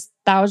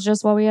 That was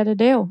just what we had to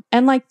do.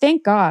 And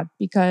thank God,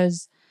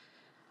 because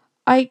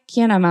I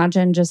can't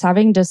imagine just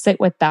having to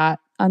sit with that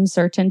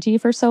uncertainty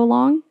for so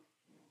long.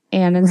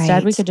 And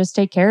instead we Right. could just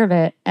take care of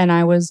it. And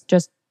I was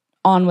just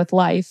on with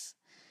life.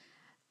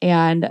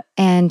 And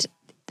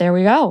there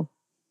we go.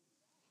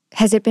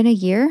 Has it been a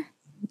year?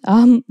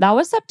 That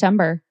was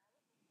September.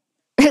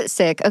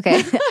 Sick.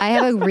 Okay. I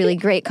have a really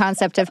great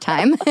concept of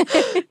time.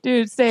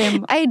 Dude,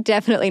 same. I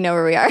definitely know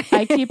where we are.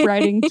 I keep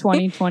writing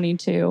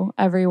 2022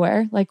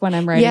 everywhere. Like when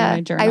I'm writing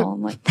my journal,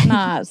 I'm like,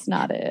 nah, it's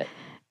not it.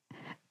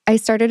 I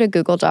started a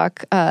Google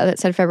Doc that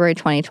said February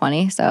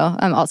 2020. So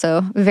I'm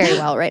also very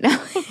well right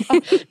now.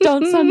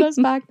 Don't send us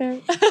back there.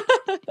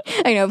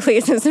 I know,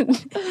 please.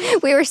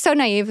 We were so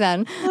naive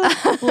then.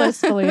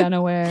 Blissfully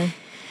unaware.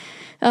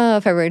 Oh,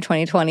 February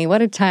 2020.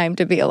 What a time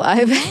to be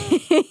alive.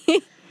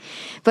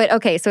 But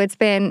okay, so it's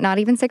been not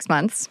even 6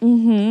 months.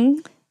 Mm-hmm.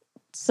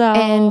 So,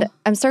 and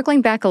I'm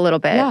circling back a little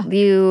bit. Yeah.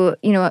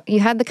 You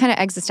had the kind of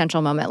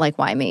existential moment, like,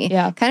 why me?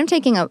 Yeah. Kind of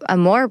taking a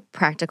more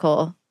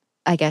practical,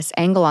 I guess,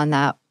 angle on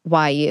that.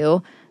 Why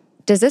you?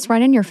 Does this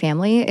run in your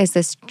family? Is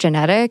this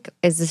genetic?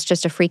 Is this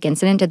just a freak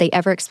incident? Did they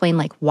ever explain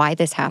like why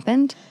this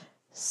happened?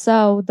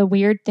 So the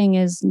weird thing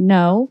is,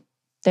 no,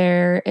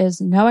 there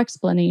is no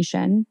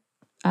explanation.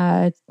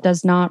 It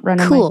does not run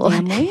in my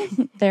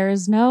family. There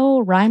is no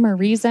rhyme or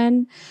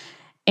reason.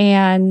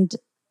 And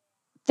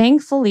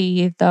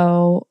thankfully,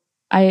 though,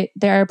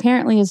 there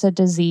apparently is a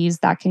disease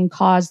that can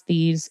cause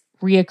these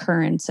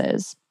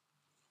reoccurrences.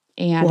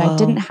 And Whoa. I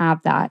didn't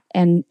have that.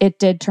 And it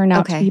did turn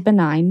out to be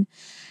benign.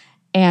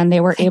 And they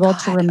were able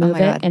to remove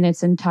it in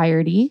its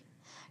entirety,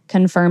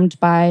 confirmed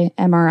by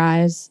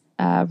MRIs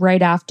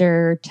right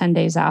after, 10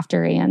 days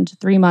after, and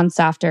 3 months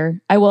after.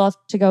 I will have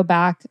to go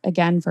back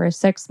again for a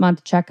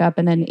 6-month checkup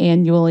and then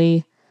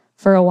annually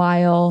for a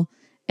while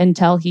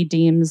until he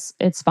deems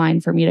it's fine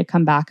for me to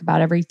come back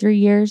about every 3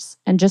 years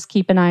and just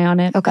keep an eye on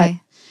it.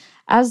 Okay.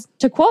 But as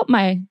to quote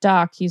my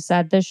doc, he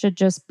said this should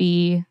just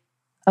be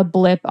a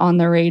blip on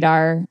the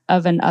radar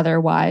of an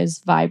otherwise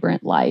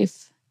vibrant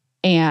life.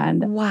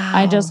 And wow.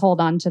 I just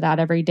hold on to that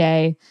every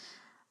day,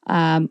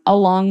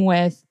 along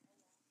with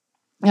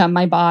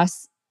my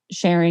boss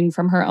sharing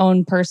from her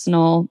own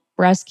personal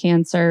breast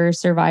cancer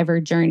survivor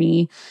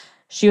journey.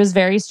 She was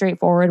very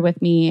straightforward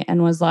with me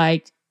and was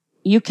like,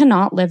 you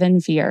cannot live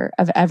in fear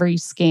of every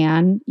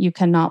scan. You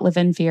cannot live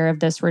in fear of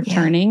this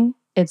returning.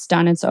 Yeah. It's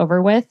done. It's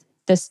over with.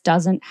 This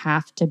doesn't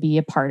have to be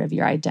a part of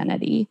your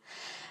identity.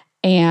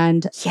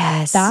 And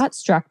that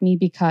struck me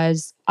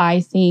because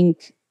I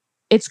think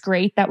it's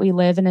great that we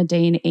live in a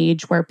day and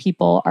age where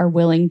people are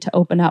willing to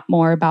open up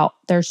more about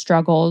their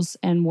struggles,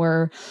 and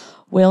we're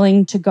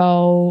willing to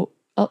go,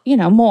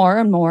 more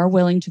and more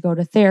willing to go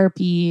to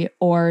therapy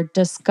or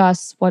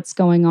discuss what's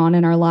going on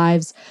in our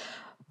lives.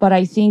 But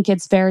I think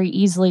it's very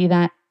easy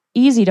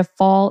to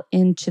fall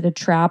into the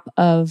trap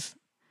of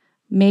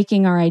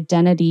making our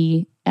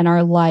identity and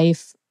our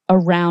life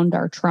around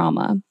our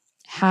trauma,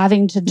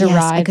 having to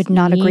derive I could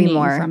not agree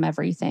more from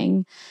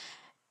everything.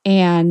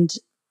 And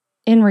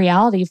in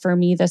reality, for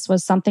me, this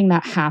was something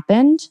that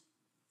happened,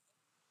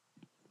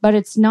 but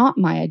it's not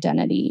my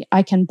identity.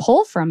 I can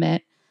pull from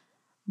it,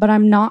 but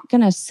I'm not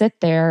going to sit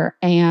there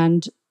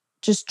and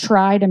just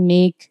try to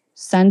make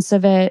sense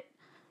of it,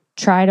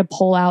 try to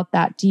pull out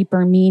that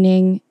deeper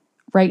meaning.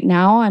 Right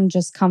now, I'm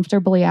just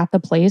comfortably at the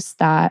place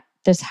that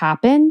this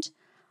happened.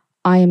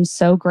 I am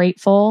so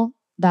grateful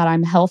that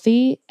I'm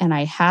healthy and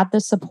I had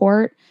the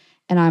support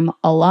and I'm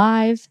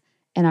alive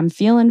and I'm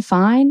feeling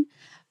fine.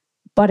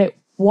 But it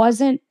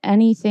wasn't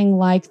anything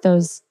like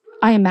those,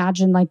 I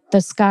imagine, like the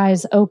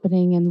skies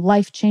opening and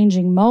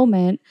life-changing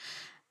moment.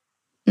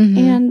 Mm-hmm.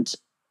 And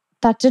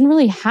that didn't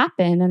really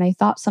happen. And I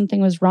thought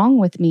something was wrong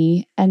with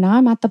me. And now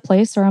I'm at the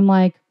place where I'm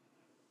like,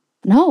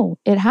 no,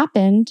 it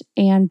happened.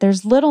 And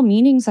there's little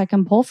meanings I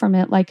can pull from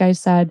it. Like I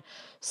said,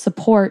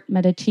 support,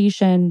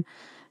 meditation,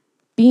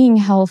 being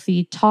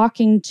healthy,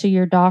 talking to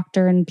your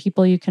doctor and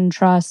people you can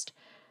trust.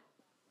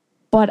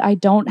 But I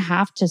don't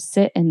have to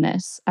sit in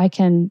this. I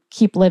can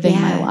keep living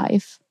my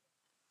life.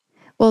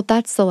 Well,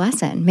 that's the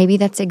lesson. Maybe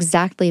that's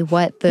exactly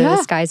what the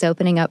skies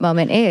opening up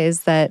moment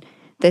is, that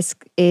this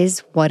is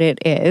what it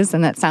is.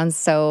 And that sounds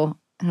so,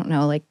 I don't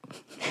know, like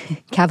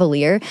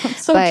cavalier.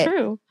 That's so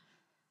true.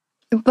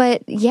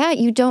 But yeah,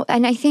 you don't,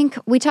 and I think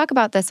we talk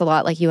about this a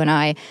lot, like you and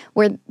I,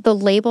 where the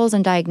labels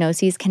and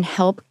diagnoses can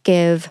help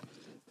give,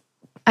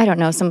 I don't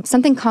know,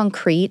 something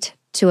concrete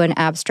to an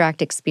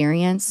abstract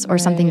experience or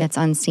something that's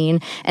unseen.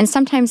 And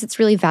sometimes it's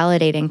really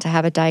validating to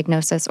have a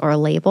diagnosis or a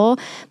label,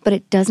 but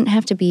it doesn't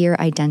have to be your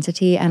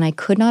identity. And I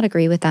could not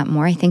agree with that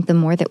more. I think the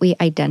more that we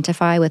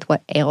identify with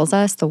what ails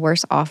us, the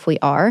worse off we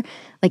are.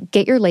 Like,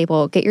 get your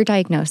label, get your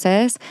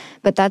diagnosis,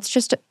 but that's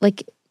just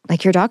like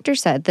your doctor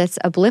said, that's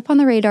a blip on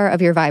the radar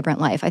of your vibrant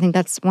life. I think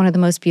that's one of the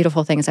most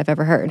beautiful things I've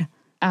ever heard.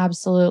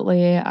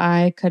 Absolutely.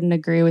 I couldn't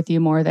agree with you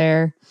more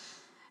there.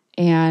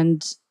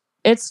 And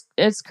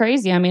it's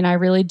crazy. I mean, I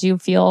really do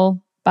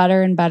feel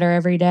better and better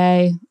every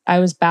day. I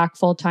was back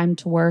full time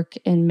to work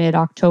in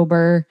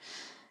mid-October,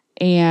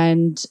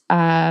 and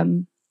I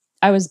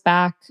was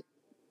back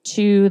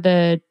to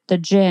the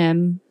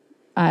gym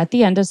at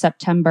the end of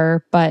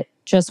September, but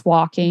just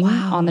walking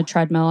on the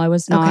treadmill. I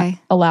was not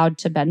allowed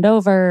to bend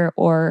over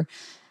or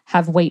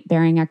have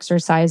weight-bearing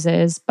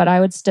exercises, but I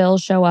would still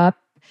show up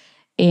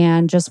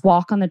and just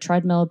walk on the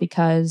treadmill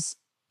because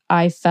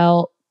I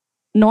felt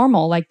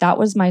normal. Like that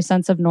was my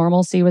sense of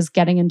normalcy, was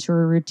getting into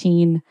a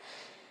routine.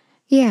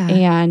 Yeah.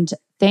 And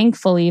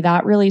thankfully,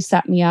 that really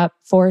set me up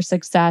for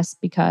success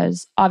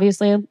because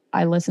obviously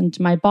I listened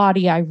to my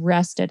body. I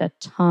rested a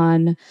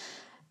ton,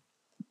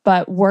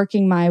 but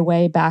working my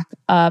way back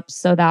up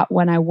so that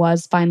when I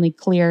was finally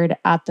cleared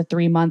at the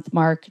 3-month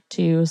mark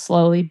to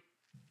slowly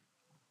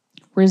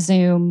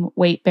resume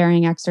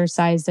weight-bearing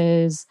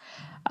exercises,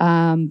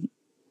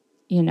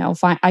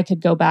 I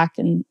could go back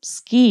and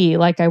ski.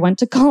 Like I went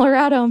to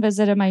Colorado and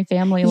visited my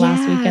family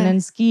last weekend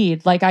and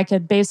skied. Like I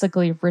could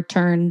basically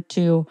return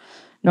to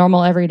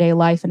normal everyday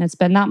life. And it's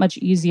been that much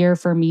easier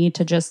for me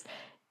to just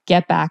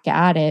get back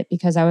at it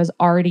because I was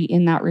already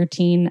in that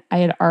routine. I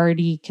had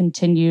already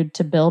continued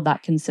to build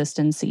that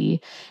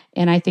consistency.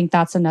 And I think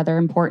that's another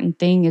important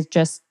thing is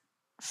just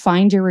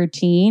find your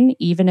routine,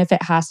 even if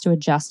it has to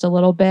adjust a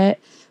little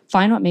bit.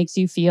 Find what makes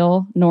you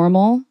feel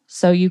normal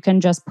so you can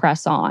just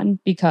press on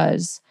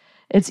because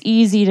it's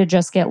easy to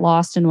just get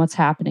lost in what's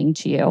happening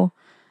to you.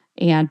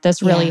 And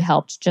this really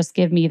helped just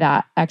give me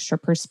that extra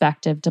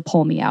perspective to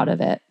pull me out of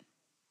it.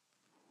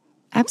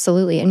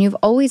 Absolutely. And you've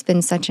always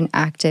been such an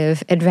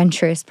active,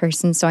 adventurous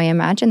person. So I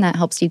imagine that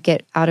helps you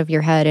get out of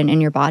your head and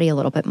in your body a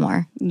little bit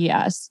more.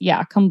 Yes.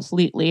 Yeah,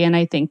 completely. And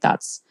I think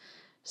that's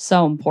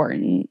so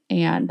important.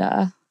 And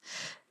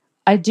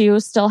I do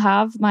still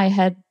have my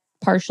head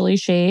partially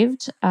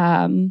shaved.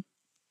 I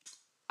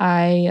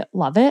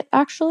love it,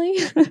 actually.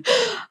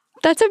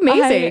 That's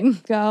amazing.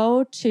 I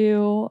go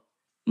to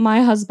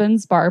my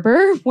husband's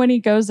barber when he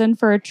goes in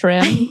for a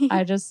trim.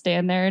 I just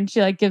stand there and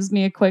she gives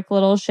me a quick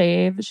little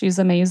shave. She's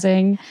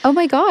amazing. Oh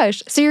my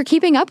gosh. So you're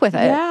keeping up with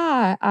it.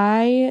 Yeah.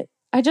 I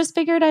just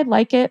figured I'd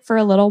like it for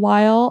a little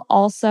while.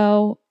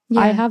 Also,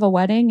 I have a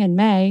wedding in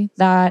May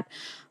that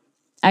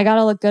I got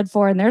to look good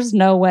for, and there's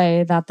no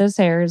way that this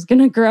hair is going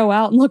to grow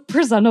out and look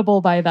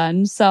presentable by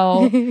then.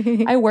 So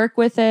I work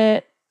with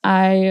it.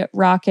 I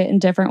rock it in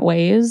different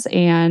ways,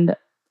 and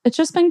it's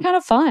just been kind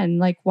of fun.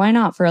 Like, why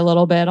not for a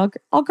little bit?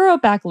 I'll grow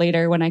it back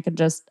later when I could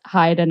just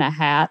hide in a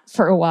hat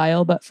for a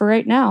while. But for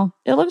right now,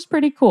 it looks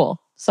pretty cool.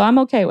 So I'm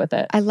okay with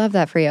it. I love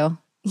that for you.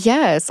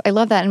 Yes, I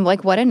love that. And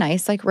what a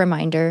nice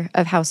reminder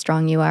of how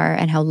strong you are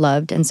and how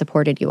loved and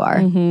supported you are.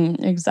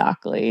 Mm-hmm,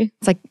 exactly.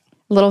 It's like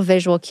a little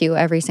visual cue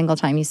every single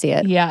time you see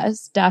it.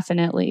 Yes,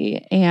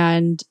 definitely.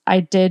 And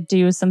I did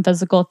do some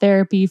physical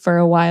therapy for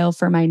a while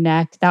for my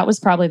neck. That was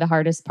probably the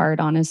hardest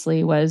part,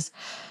 honestly, was...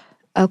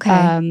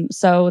 Okay.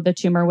 So the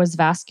tumor was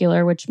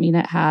vascular, which means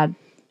it had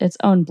its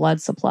own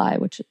blood supply,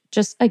 which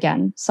just,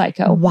 again,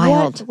 psycho.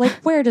 Wild.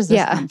 Where does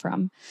this come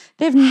from?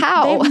 They have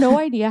no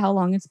idea how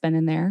long it's been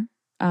in there.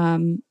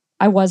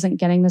 I wasn't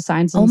getting the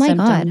signs and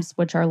symptoms,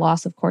 which are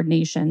loss of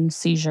coordination,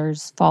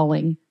 seizures,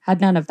 falling. Had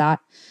none of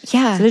that.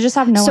 Yeah. So they just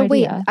have no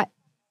idea. Wait,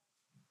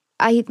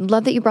 I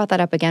love that you brought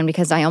that up again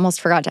because I almost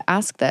forgot to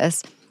ask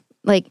this.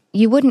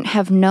 You wouldn't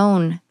have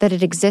known that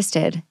it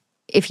existed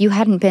if you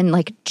hadn't been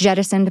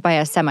jettisoned by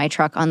a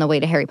semi-truck on the way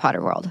to Harry Potter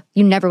World.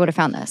 You never would have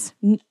found this.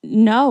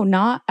 No,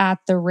 not at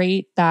the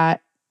rate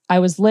that I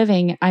was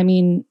living. I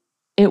mean,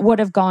 it would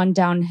have gone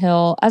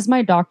downhill. As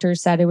my doctor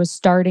said, it was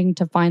starting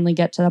to finally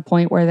get to the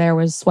point where there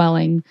was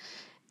swelling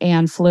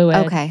and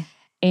fluid. Okay.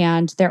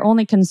 And their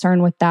only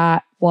concern with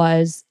that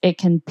was it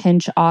can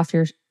pinch off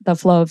the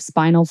flow of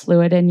spinal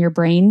fluid in your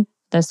brain.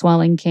 The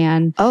swelling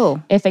can.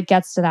 Oh. If it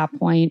gets to that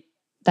point,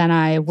 then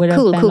I would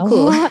have been a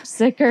lot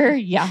sicker.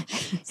 Yeah.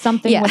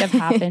 Something would have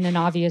happened. And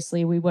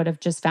obviously we would have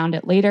just found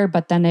it later,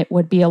 but then it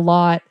would be a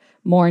lot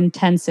more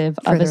intensive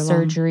of a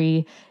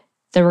surgery.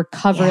 The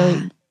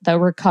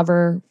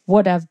recover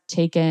would have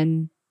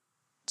taken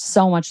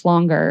so much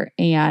longer.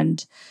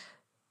 And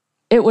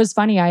it was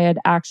funny. I had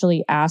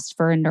actually asked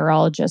for a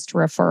neurologist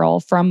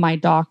referral from my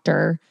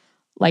doctor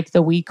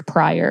the week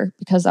prior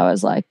because I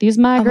was like, these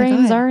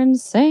migraines are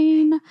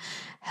insane.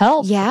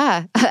 Help.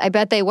 Yeah, I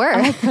bet they were.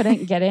 I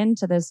couldn't get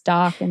into this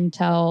doc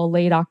until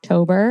late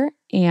October.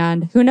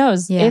 And who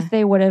knows if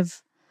they would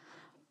have,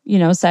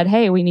 said,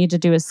 hey, we need to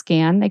do a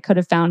scan. They could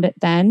have found it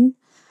then.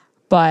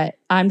 But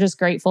I'm just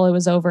grateful it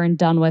was over and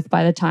done with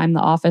by the time the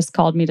office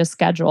called me to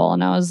schedule.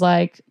 And I was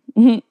like,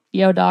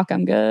 yo, doc,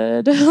 I'm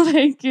good.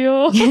 Thank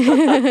you.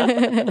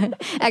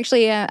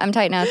 Actually, I'm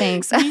tight now.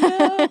 Thanks.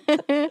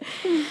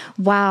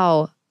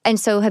 Wow. And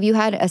so have you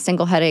had a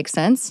single headache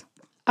since?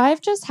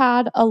 I've just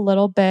had a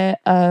little bit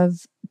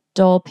of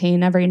dull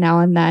pain every now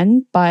and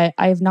then, but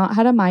I've not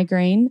had a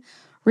migraine.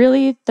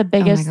 Really, the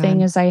biggest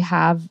thing is I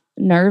have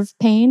nerve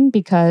pain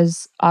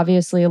because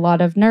obviously a lot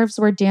of nerves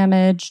were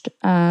damaged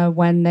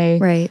when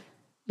they,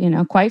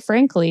 quite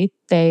frankly,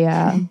 they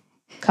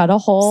cut a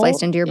hole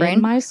sliced into your brain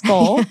in my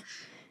skull,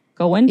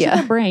 go into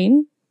the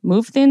brain,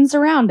 move things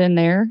around in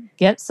there,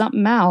 get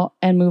something out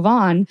and move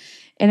on.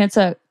 And it's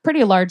a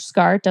pretty large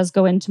scar. It does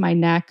go into my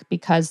neck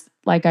because,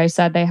 like I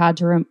said, they had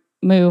to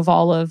remove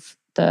all of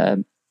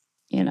the,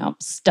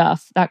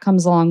 stuff that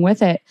comes along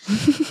with it.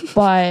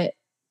 But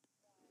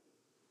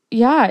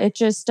yeah, it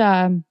just,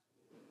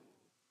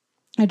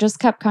 I just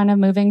kept kind of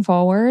moving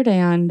forward,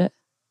 and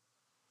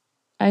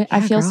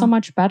I feel so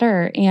much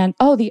better. And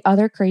the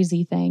other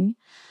crazy thing,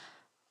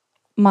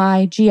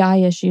 my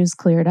GI issues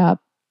cleared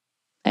up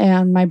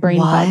and my brain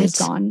fog is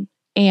gone.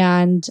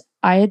 And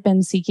I had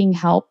been seeking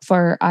help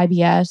for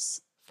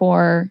IBS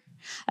for,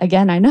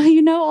 again, I know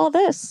you know all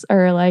this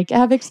or like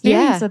have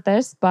experience with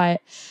this,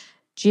 but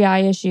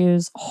GI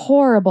issues,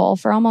 horrible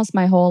for almost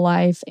my whole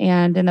life.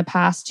 And in the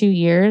past 2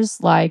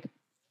 years, like,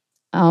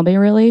 I'll be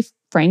really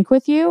frank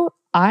with you,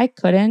 I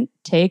couldn't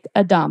take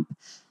a dump,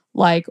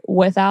 like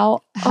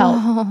without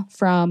help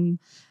from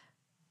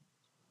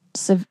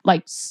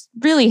like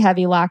really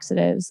heavy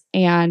laxatives.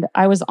 And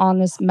I was on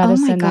this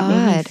medicine that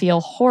made me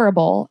feel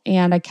horrible.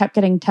 And I kept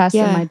getting tests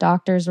and my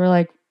doctors were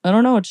like, I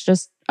don't know, it's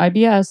just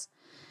IBS.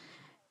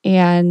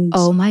 And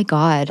oh my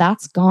God,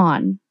 that's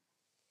gone.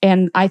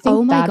 And I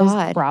think that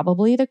is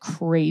probably the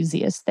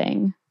craziest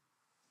thing.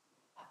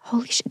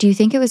 Holy shit. Do you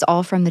think it was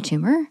all from the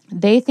tumor?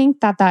 They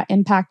think that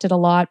impacted a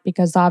lot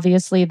because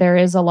obviously there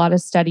is a lot of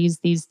studies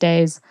these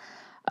days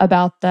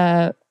about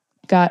the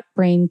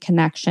gut-brain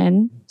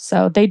connection.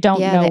 So they don't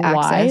know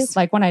why. Access.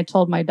 Like when I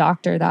told my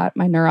doctor that,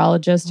 my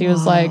neurologist, he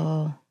was like,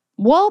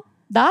 well,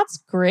 that's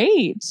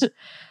great.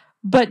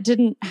 But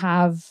didn't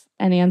have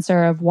an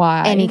answer of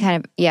why. Any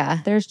kind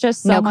of, There's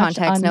just so no much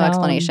context, no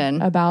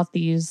explanation about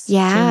these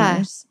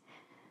tumors.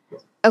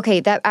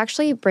 Okay, that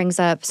actually brings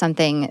up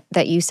something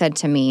that you said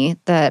to me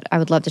that I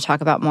would love to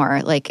talk about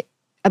more, like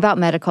about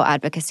medical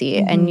advocacy.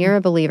 And you're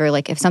a believer,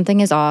 like if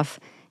something is off,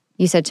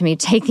 you said to me,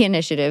 take the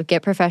initiative,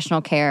 get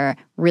professional care,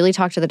 really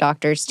talk to the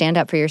doctor, stand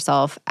up for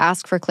yourself,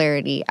 ask for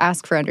clarity,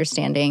 ask for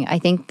understanding. I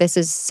think this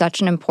is such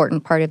an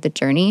important part of the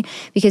journey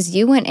because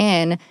you went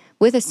in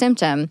with a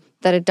symptom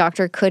that a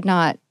doctor could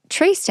not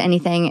trace to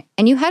anything,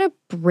 and you had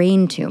a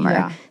brain tumor.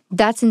 Yeah.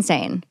 That's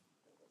insane.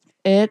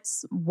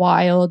 It's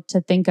wild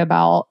to think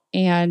about.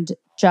 And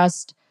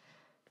just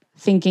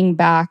thinking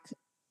back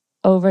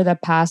over the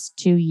past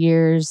 2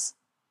 years,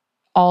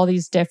 all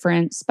these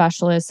different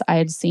specialists I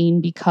had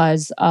seen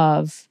because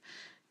of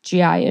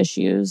GI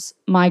issues,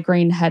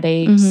 migraine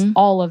headaches,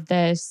 all of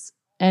this,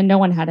 and no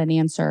one had an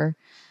answer.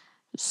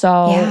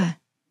 So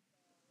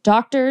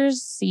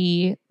doctors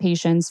see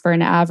patients for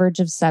an average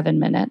of 7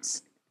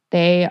 minutes.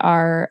 They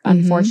are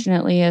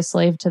unfortunately a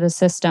slave to the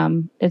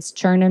system. It's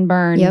churn and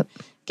burn,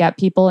 get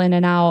people in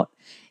and out.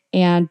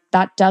 And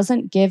that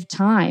doesn't give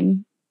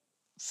time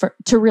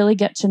to really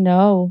get to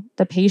know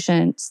the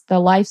patients, the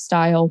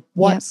lifestyle,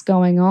 what's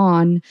going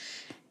on.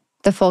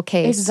 The full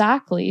case.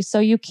 Exactly. So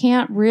you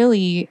can't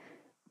really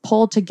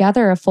pull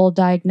together a full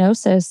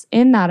diagnosis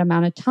in that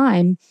amount of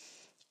time.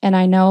 And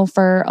I know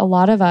for a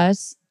lot of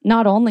us,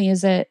 not only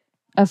is it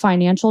a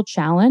financial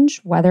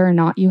challenge, whether or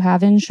not you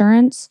have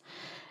insurance,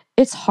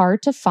 it's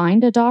hard to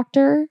find a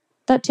doctor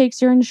that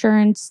takes your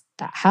insurance,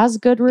 that has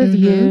good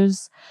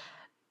reviews,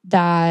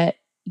 that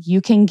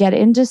you can get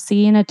in to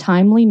see in a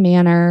timely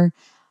manner,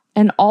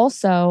 and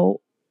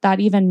also that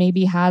even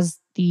maybe has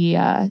the,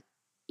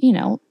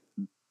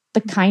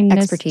 the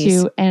kindness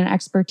and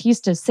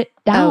expertise to sit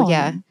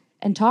down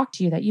and talk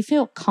to you that you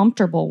feel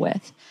comfortable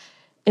with.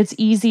 It's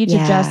easy to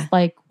just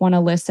like want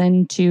to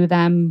listen to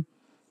them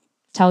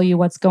tell you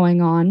what's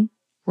going on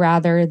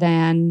rather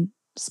than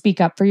speak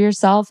up for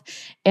yourself.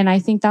 And I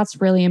think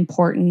that's really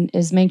important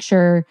is make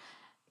sure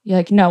you're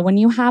like, no, when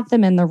you have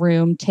them in the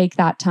room, take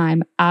that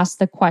time, ask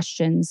the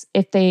questions.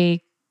 If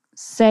they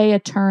say a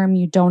term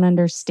you don't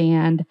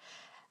understand,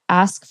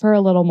 ask for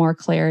a little more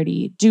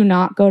clarity. Do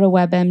not go to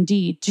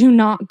WebMD. Do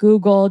not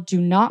Google.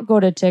 Do not go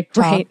to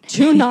TikTok.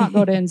 Do not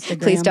go to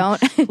Instagram. Please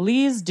don't.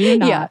 Please do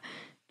not.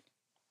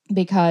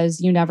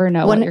 Because you never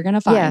know what you're going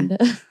to find.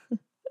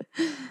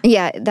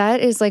 Yeah,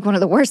 that is like one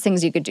of the worst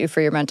things you could do for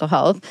your mental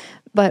health.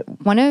 But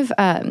one of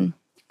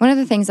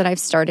the things that I've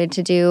started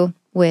to do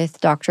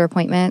with doctor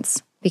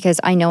appointments,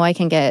 because I know I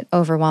can get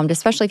overwhelmed,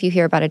 especially if you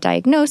hear about a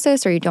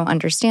diagnosis or you don't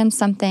understand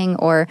something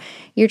or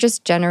you're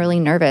just generally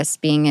nervous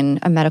being in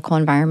a medical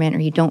environment or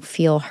you don't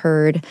feel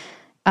heard.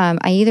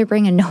 I either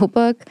bring a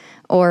notebook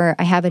or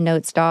I have a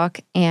notes doc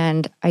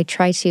and I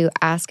try to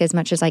ask as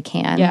much as I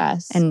can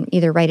and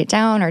either write it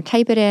down or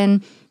type it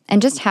in,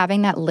 and just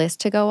having that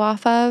list to go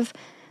off of,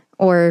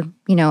 or,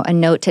 a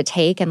note to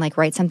take and like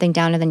write something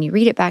down and then you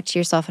read it back to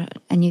yourself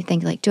and you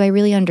think like, do I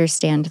really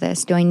understand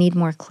this? Do I need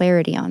more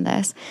clarity on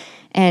this?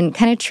 And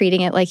kind of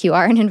treating it like you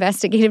are an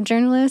investigative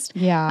journalist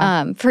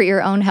for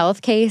your own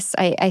health case,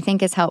 I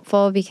think is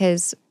helpful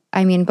because,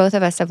 both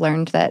of us have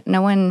learned that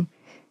no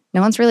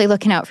one's really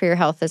looking out for your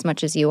health as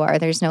much as you are.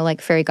 There's no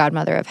like fairy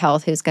godmother of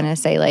health who's going to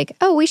say like,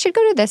 oh, we should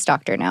go to this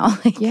doctor now.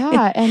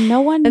 And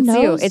no one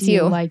knows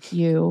you like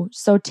you.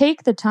 So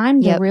take the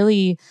time to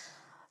really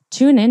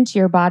tune into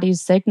your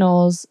body's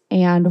signals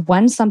and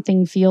when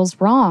something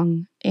feels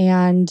wrong.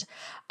 And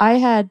I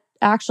had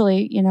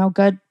actually,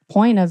 good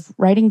point of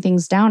writing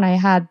things down. I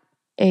had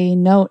a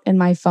note in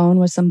my phone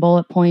with some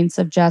bullet points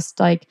of just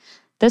like,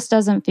 this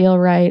doesn't feel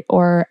right,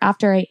 or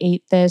after I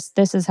ate this,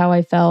 this is how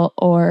I felt,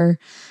 or,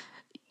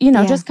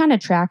 just kind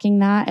of tracking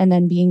that and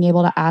then being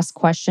able to ask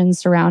questions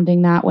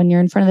surrounding that when you're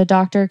in front of the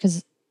doctor,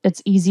 because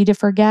it's easy to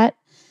forget.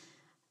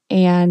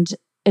 And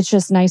it's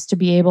just nice to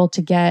be able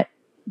to get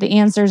the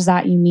answers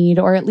that you need,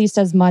 or at least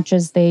as much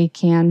as they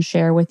can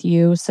share with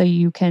you, so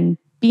you can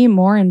be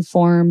more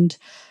informed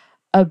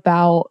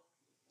about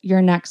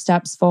your next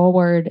steps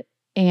forward.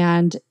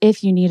 And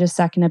if you need a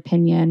second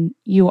opinion,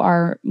 you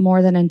are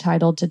more than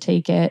entitled to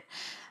take it.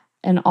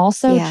 And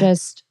also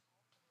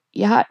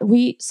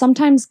we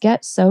sometimes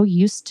get so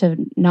used to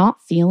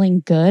not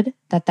feeling good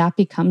that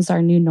becomes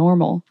our new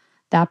normal.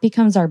 That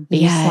becomes our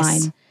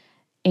baseline. Yes.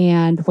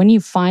 And when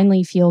you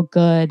finally feel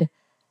good,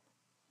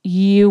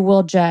 you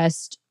will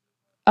just,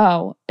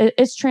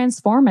 it's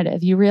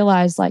transformative. You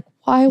realize, like,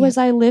 why was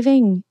I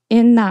living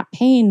in that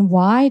pain?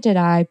 Why did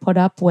I put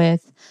up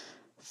with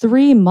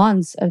 3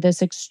 months of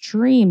this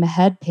extreme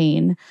head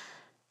pain?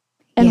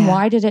 And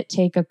why did it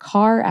take a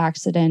car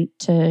accident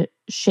to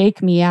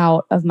shake me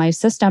out of my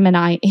system? And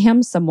I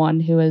am someone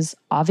who is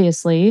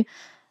obviously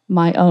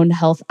my own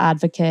health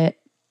advocate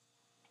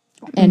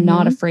and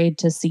not afraid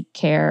to seek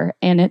care.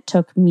 And it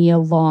took me a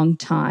long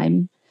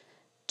time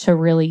to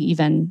really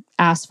even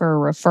ask for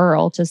a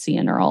referral to see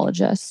a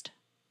neurologist.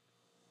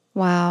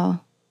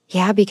 Wow.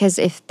 Yeah, because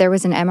if there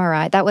was an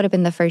MRI, that would have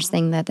been the first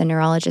thing that the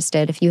neurologist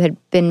did. If you had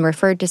been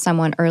referred to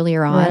someone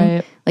earlier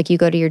on, like you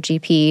go to your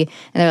GP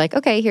and they're like,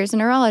 okay, here's a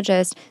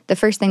neurologist. The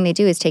first thing they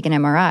do is take an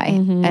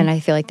MRI. And I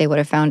feel like they would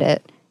have found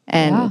it.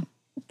 And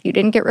you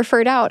didn't get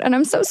referred out. And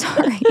I'm so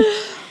sorry.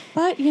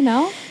 But,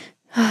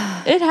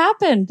 it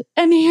happened.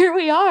 And here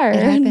we are.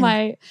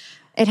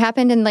 It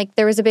happened, and like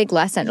there was a big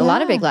lesson, a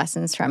lot of big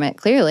lessons from it,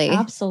 clearly.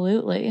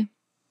 Absolutely.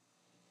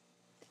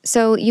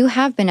 So you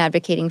have been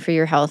advocating for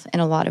your health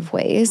in a lot of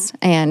ways,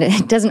 and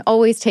it doesn't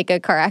always take a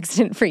car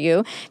accident for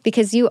you,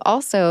 because you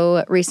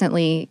also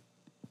recently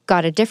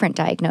got a different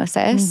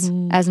diagnosis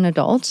as an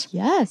adult.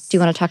 Yes. Do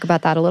you want to talk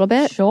about that a little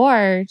bit?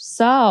 Sure.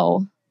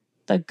 So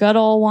the good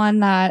old one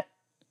that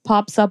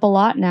pops up a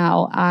lot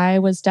now, I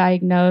was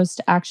diagnosed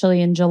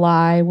actually in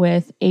July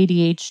with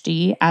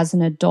ADHD as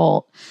an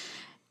adult.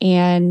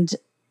 And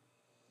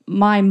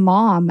my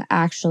mom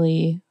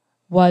actually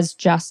was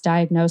just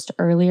diagnosed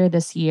earlier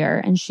this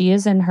year, and she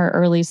is in her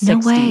early 60s.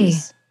 No way.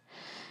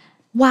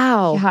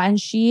 Wow. Yeah, and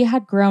she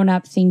had grown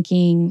up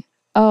thinking,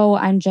 oh,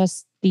 I'm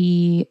just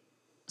the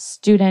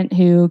student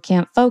who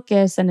can't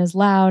focus and is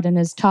loud and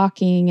is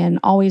talking and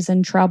always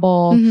in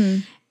trouble.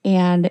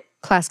 And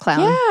class clown.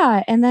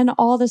 Yeah. And then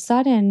all of a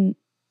sudden,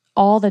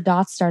 all the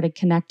dots started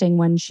connecting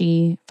when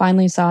she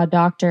finally saw a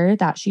doctor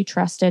that she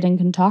trusted and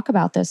can talk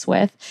about this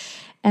with.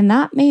 And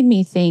that made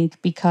me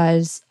think,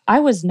 because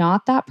I was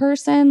not that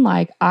person.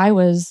 Like, I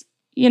was,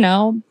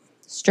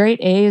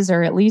 straight A's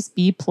or at least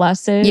B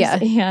pluses. Yeah.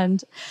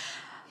 And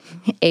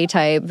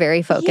A-type,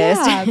 very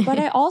focused. Yeah, but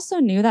I also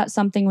knew that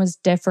something was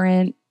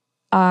different.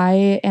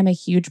 I am a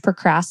huge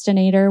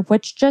procrastinator,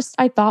 which just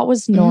I thought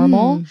was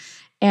normal.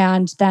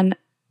 And then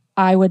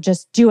I would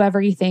just do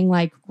everything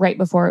like right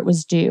before it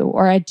was due,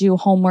 or I'd do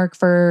homework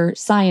for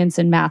science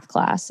and math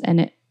class,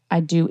 and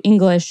I'd do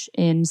English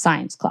in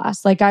science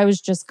class. Like, I was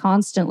just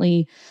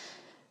constantly,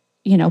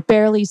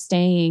 barely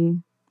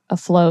staying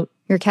afloat.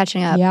 You're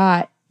catching up.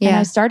 Yeah. And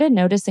I started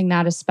noticing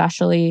that,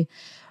 especially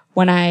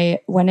when I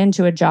went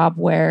into a job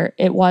where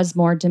it was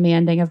more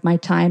demanding of my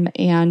time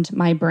and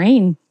my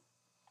brain.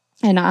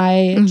 And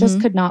I just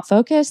could not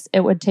focus.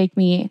 It would take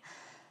me,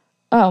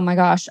 oh my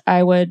gosh,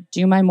 I would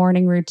do my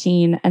morning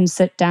routine and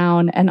sit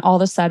down, and all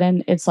of a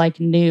sudden it's like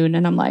noon.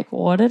 And I'm like,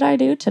 what did I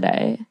do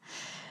today?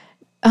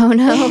 Oh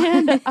no.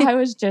 And I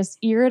was just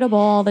irritable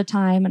all the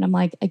time. And I'm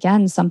like,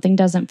 again, something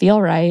doesn't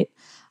feel right.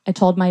 I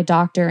told my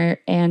doctor,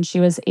 and she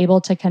was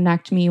able to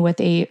connect me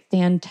with a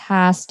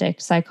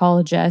fantastic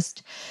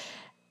psychologist.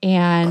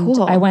 And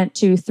I went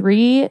to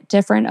 3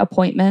 different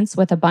appointments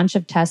with a bunch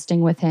of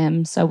testing with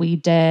him. So we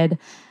did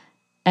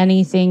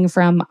anything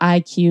from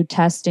IQ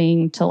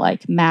testing to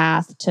like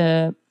math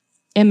to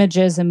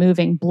images and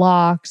moving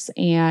blocks.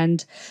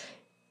 And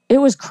it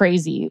was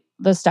crazy,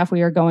 the stuff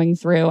we were going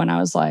through. And I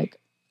was like,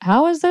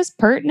 how is this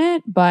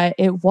pertinent? But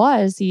it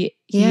was. He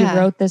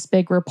wrote this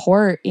big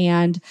report.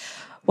 And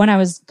when I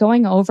was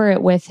going over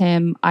it with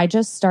him, I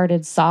just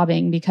started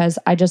sobbing, because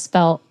I just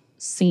felt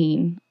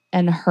seen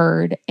and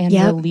heard and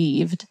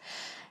relieved.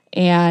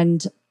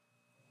 And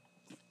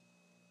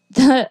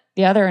the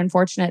other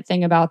unfortunate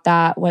thing about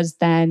that was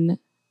then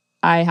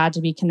I had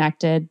to be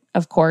connected,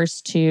 of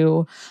course,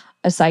 to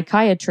a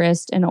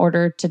psychiatrist in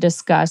order to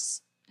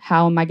discuss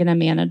how am I going to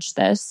manage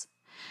this.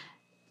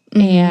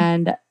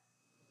 And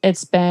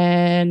it's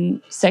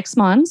been 6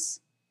 months,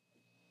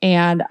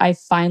 and I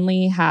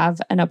finally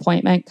have an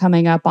appointment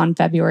coming up on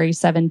February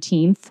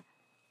 17th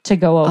to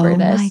go over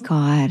this. Oh my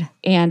God.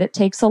 And it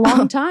takes a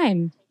long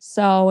time.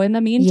 So in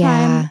the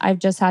meantime, I've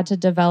just had to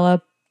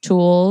develop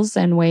tools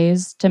and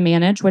ways to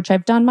manage, which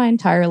I've done my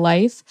entire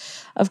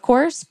life, of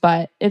course,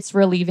 but it's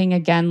relieving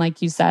again,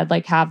 like you said,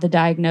 like have the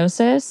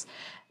diagnosis,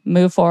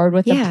 move forward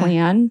with the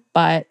plan.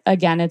 But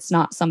again, it's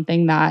not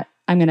something that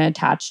I'm going to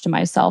attach to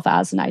myself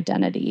as an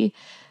identity.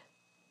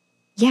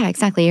 Yeah,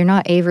 exactly. You're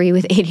not Avery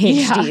with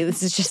ADHD.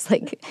 This is just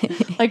like...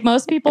 like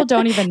most people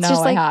don't even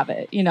know I have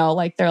it.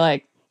 Like they're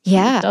like,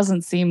 Yeah. It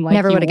doesn't seem like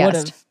Never you would would have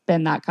guessed. have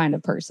been that kind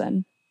of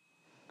person.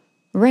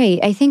 Right.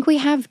 I think we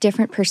have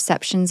different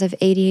perceptions of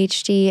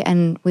ADHD,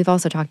 and we've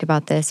also talked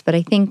about this, but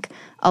I think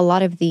a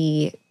lot of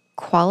the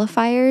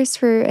qualifiers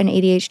for an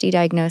ADHD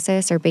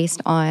diagnosis are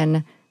based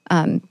on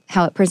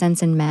how it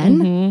presents in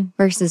men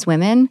versus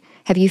women.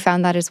 Have you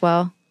found that as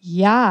well?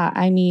 Yeah.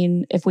 I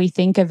mean, if we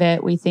think of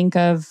it, we think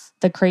of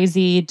the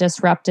crazy,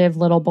 disruptive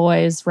little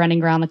boys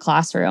running around the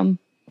classroom.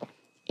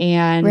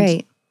 And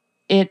right.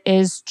 It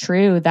is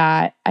true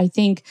that I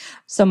think,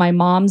 so my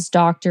mom's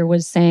doctor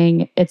was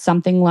saying it's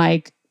something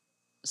like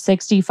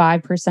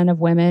 65% of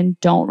women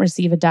don't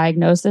receive a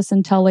diagnosis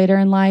until later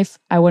in life.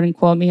 I wouldn't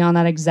quote me on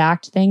that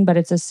exact thing, but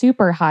it's a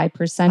super high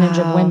percentage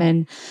of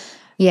women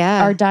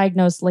are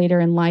diagnosed later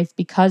in life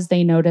because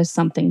they notice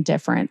something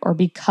different or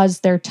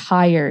because they're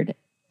tired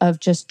of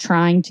just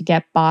trying to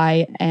get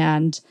by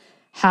and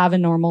have a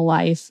normal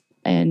life.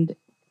 And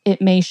it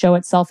may show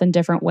itself in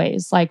different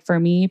ways. Like for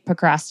me,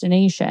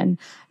 procrastination.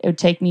 It would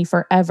take me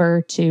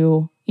forever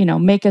to,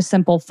 make a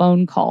simple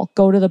phone call,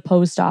 go to the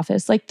post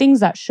office. Like things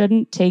that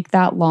shouldn't take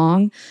that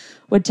long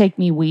would take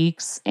me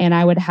weeks. And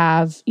I would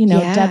have,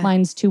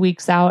 deadlines 2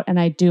 weeks out and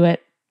I'd do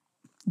it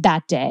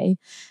that day.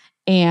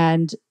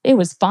 And it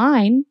was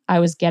fine. I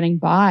was getting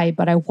by,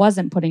 but I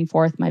wasn't putting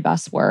forth my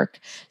best work.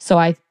 So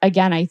I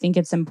think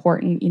it's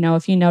important,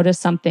 if you notice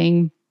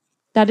something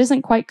that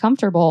isn't quite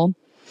comfortable,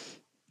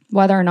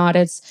 whether or not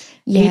it's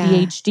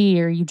ADHD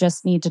or you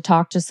just need to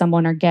talk to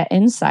someone or get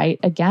insight,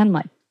 again,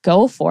 like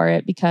go for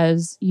it,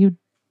 because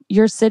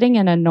you're sitting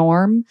in a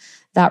norm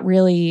that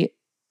really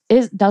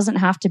doesn't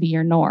have to be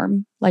your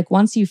norm. Like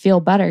once you feel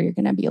better, you're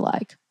going to be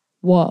like,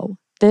 whoa,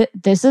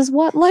 this is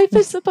what life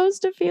is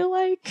supposed to feel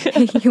like.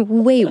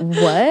 Wait,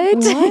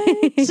 what?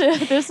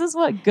 This is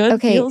what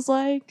good feels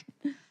like.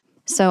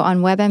 So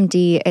on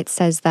WebMD, it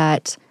says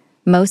that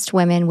most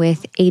women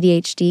with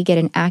ADHD get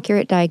an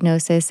accurate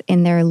diagnosis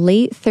in their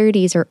late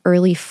 30s or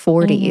early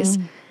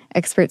 40s.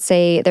 Experts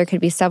say there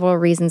could be several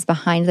reasons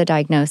behind the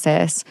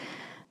diagnosis.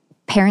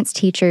 Parents,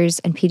 teachers,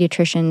 and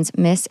pediatricians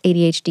miss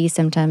ADHD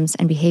symptoms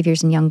and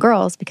behaviors in young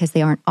girls because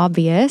they aren't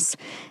obvious.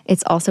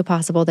 It's also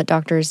possible that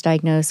doctors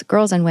diagnose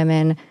girls and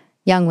women,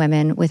 young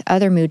women, with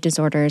other mood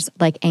disorders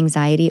like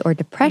anxiety or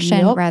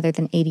depression rather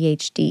than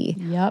ADHD.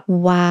 Yep.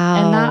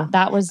 Wow. And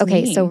that was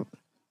okay. me. So,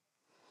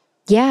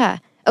 yeah.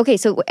 Okay,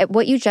 so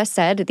what you just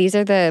said, these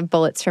are the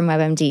bullets from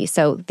WebMD.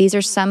 So these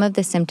are some of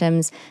the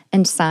symptoms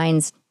and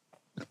signs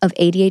of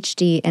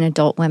ADHD in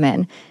adult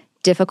women: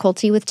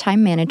 difficulty with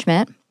time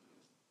management,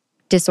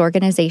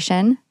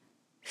 disorganization,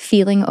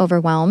 feeling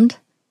overwhelmed,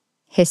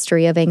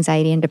 history of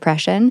anxiety and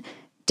depression,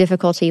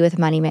 difficulty with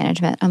money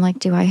management. I'm like,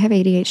 do I have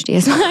ADHD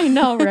as well? I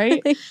know,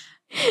 right?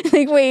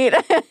 like wait.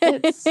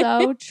 It's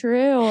so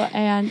true.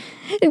 And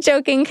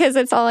joking because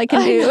it's all I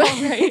can do. I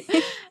know,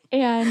 right?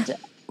 And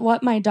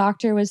what my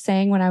doctor was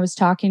saying when I was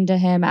talking to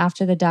him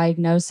after the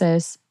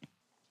diagnosis,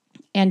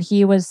 and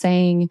he was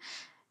saying,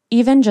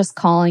 even just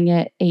calling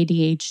it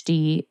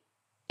ADHD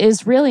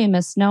is really a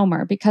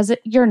misnomer because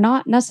you're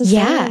not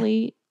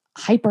necessarily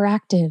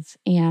hyperactive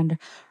and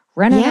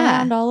running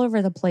around all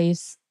over the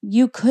place.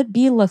 You could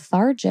be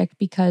lethargic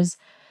because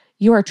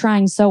you are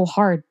trying so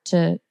hard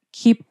to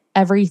keep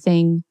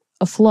everything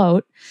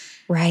afloat.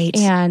 Right.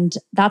 And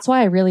that's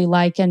why I really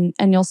like, and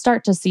you'll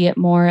start to see it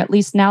more, at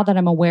least now that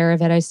I'm aware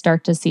of it, I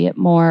start to see it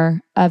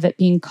more of it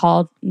being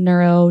called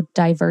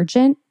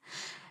neurodivergent.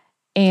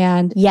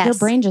 And your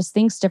brain just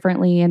thinks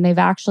differently. And they've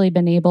actually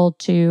been able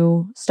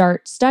to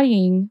start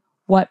studying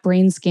what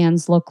brain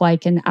scans look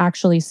like and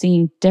actually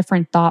seeing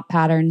different thought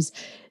patterns,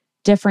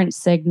 different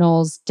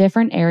signals,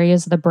 different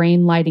areas of the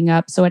brain lighting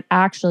up. So it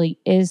actually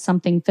is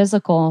something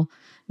physical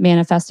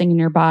manifesting in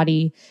your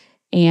body.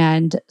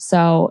 And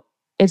so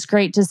it's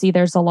great to see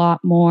there's a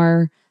lot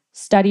more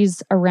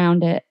studies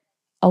around it,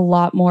 a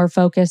lot more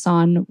focus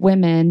on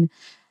women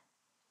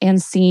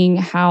and seeing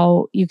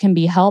how you can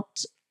be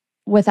helped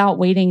without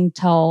waiting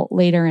till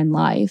later in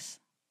life.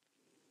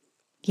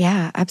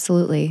 Yeah,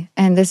 absolutely.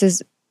 And this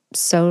is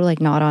so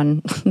not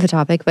on the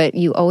topic, but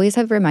you always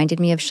have reminded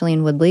me of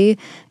Shailene Woodley,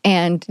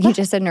 and you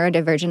just said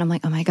neurodivergent. I'm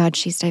like, oh my God,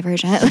 she's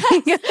divergent.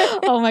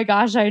 Oh my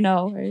gosh, I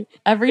know. Right?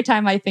 Every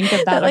time I think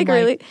of that, I'm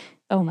really,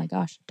 oh my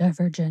gosh,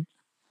 divergent.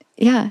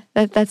 Yeah,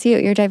 that's you.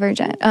 You're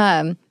divergent.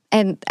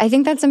 And I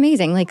think that's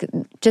amazing.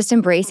 Just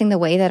embracing the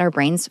way that our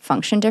brains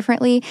function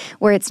differently,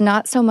 where it's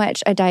not so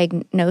much a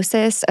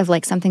diagnosis of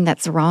something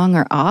that's wrong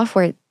or off,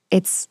 where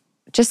it's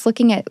just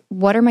looking at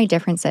what are my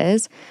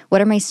differences, what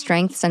are my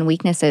strengths and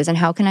weaknesses, and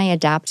how can I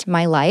adapt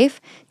my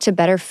life to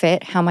better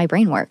fit how my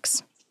brain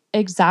works.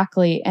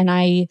 Exactly. And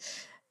I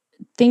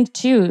think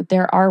too,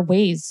 there are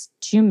ways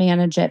to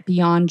manage it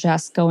beyond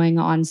just going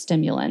on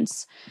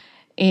stimulants.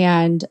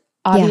 And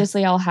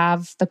obviously, I'll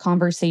have the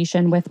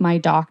conversation with my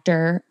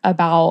doctor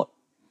about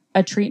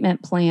a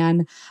treatment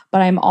plan,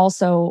 but I'm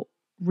also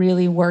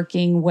really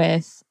working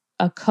with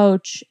a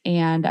coach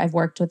and I've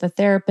worked with a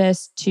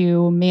therapist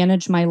to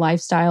manage my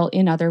lifestyle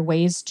in other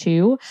ways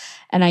too.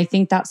 And I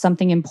think that's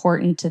something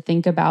important to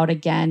think about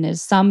again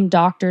is some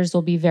doctors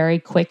will be very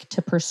quick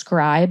to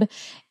prescribe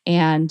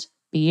and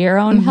be your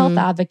own health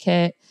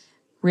advocate,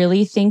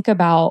 really think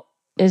about,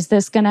 is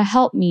this going to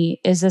help me?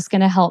 Is this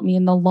going to help me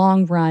in the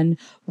long run?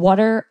 What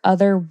are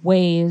other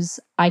ways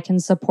I can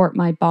support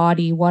my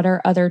body? What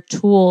are other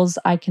tools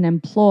I can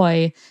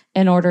employ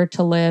in order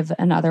to live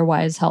an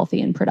otherwise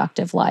healthy and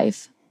productive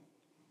life?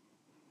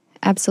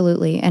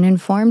 Absolutely. And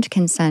informed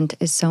consent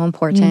is so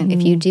important.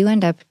 If you do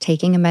end up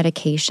taking a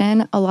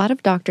medication, a lot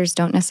of doctors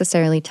don't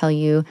necessarily tell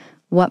you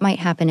what might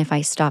happen if I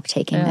stop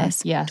taking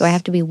this. Yes. Do I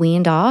have to be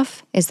weaned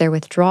off? Is there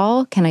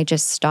withdrawal? Can I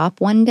just stop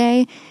one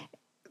day?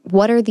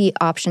 What are the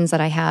options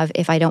that I have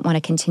if I don't want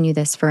to continue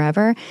this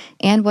forever?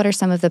 And what are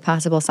some of the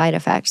possible side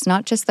effects?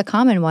 Not just the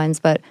common ones,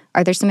 but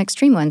are there some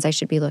extreme ones I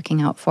should be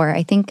looking out for?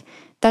 I think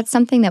that's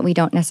something that we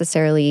don't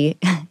necessarily,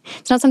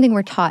 it's not something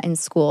we're taught in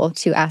school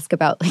to ask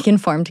about, like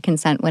informed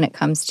consent when it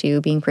comes to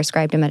being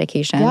prescribed a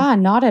medication. Yeah,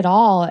 not at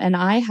all. And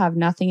I have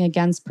nothing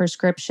against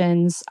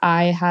prescriptions.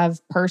 I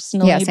have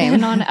personally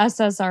been on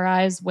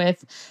SSRIs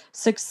with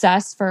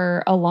success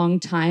for a long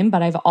time,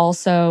 but I've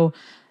also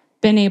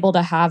been able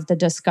to have the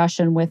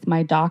discussion with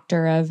my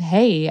doctor of,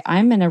 hey,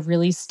 I'm in a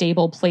really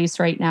stable place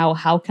right now.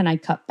 How can I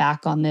cut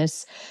back on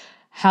this?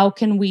 How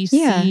can we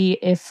see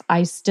if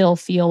I still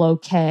feel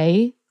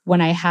okay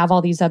when I have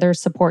all these other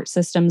support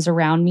systems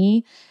around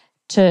me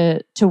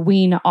to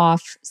wean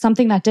off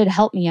something that did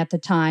help me at the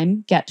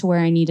time get to where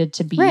I needed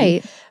to be.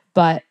 Right.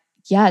 But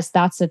yes,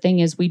 that's the thing,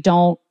 is we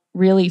don't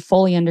really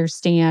fully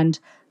understand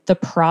the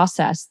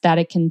process that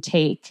it can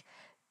take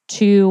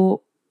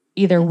to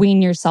either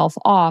wean yourself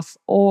off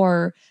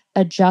or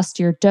adjust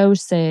your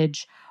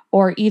dosage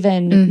or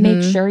even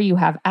make sure you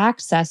have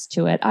access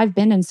to it. I've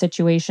been in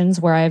situations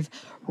where I've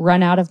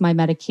run out of my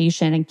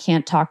medication and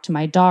can't talk to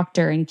my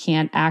doctor and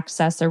can't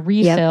access a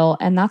refill,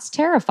 and that's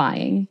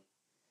terrifying.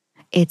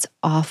 It's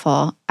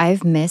awful.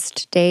 I've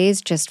missed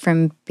days just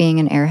from being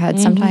an airhead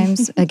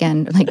sometimes.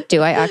 Again, like,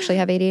 do I actually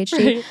have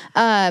ADHD?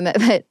 Right.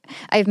 But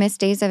I've missed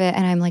days of it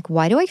and I'm like,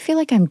 why do I feel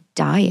like I'm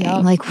dying?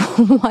 Like,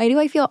 why do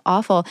I feel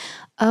awful?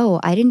 Oh,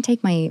 I didn't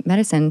take my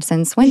medicine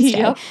since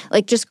Wednesday.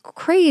 Like, just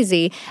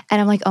crazy. And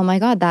I'm like, oh my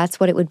God, that's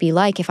what it would be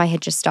like if I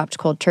had just stopped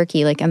cold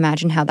turkey. Like,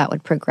 imagine how that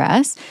would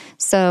progress.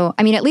 So,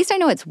 I mean, at least I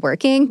know it's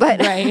working,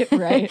 but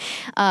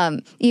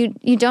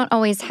you don't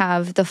always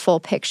have the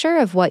full picture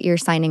of what you're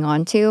signing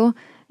on to.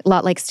 A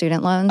lot like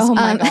student loans. Oh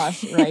my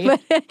gosh, right.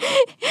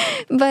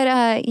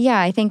 But yeah,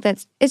 I think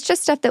it's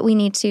just stuff that we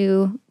need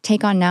to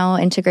take on now,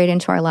 integrate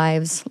into our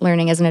lives,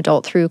 learning as an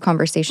adult through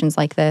conversations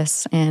like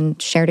this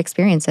and shared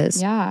experiences.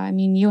 Yeah, I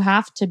mean, you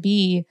have to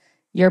be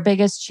your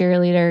biggest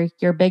cheerleader,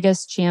 your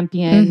biggest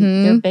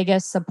champion, your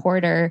biggest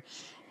supporter,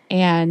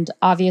 and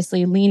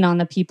obviously lean on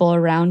the people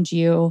around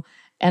you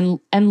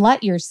and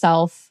let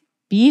yourself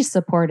be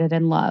supported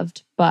and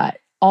loved, but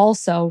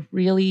also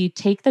really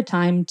take the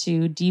time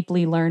to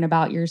deeply learn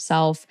about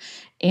yourself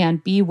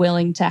and be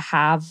willing to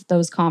have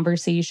those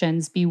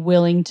conversations, be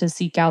willing to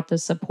seek out the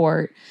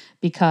support,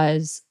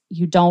 because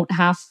you don't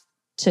have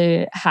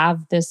to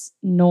have this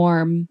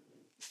norm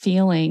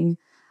feeling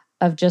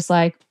of just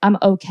like, I'm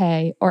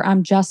okay or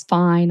I'm just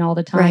fine all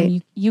the time.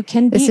 Right. You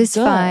can be This is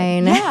good.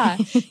 fine. Yeah.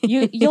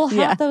 You'll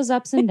have those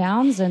ups and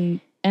downs and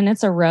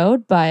it's a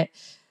road, but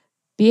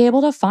be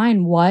able to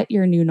find what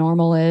your new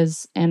normal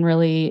is and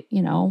really,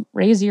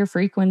 raise your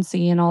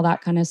frequency and all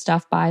that kind of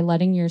stuff by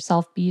letting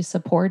yourself be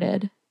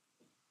supported.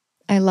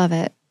 I love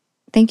it.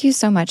 Thank you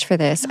so much for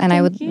this. And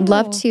I would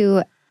love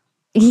to,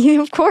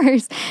 of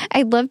course,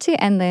 I'd love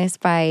to end this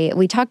by,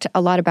 we talked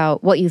a lot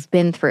about what you've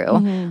been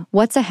through.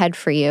 What's ahead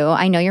for you?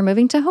 I know you're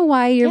moving to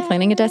Hawaii, you're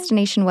planning a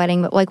destination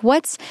wedding, but like,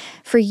 what's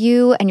for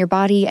you and your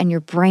body and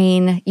your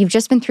brain? You've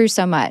just been through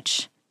so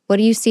much. What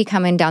do you see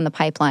coming down the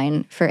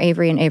pipeline for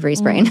Avery and Avery's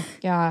brain?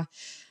 Yeah.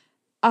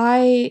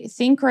 I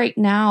think right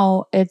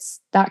now it's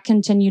that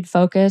continued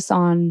focus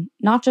on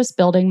not just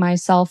building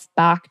myself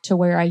back to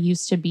where I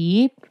used to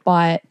be,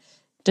 but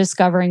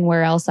discovering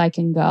where else I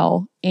can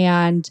go.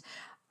 And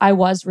I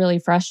was really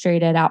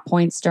frustrated at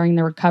points during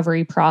the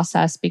recovery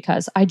process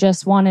because I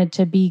just wanted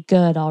to be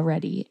good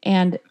already.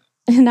 And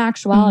in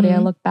actuality, I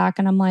look back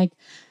and I'm like,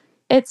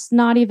 it's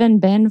not even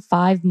been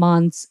 5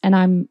 months and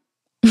I'm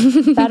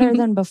better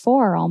than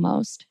before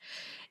almost.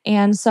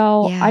 And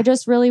so I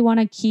just really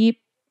want to keep,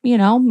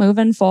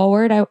 moving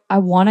forward. I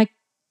want to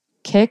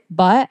kick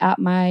butt at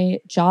my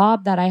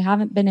job that I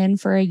haven't been in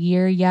for a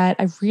year yet.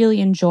 I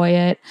really enjoy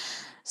it.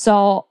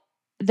 So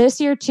this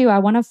year too, I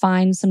want to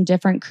find some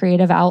different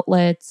creative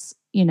outlets,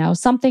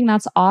 something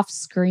that's off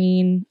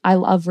screen. I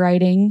love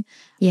writing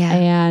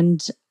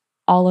and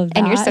all of that.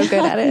 And you're so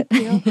good at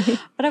it.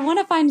 But I want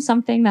to find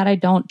something that I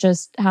don't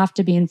just have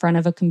to be in front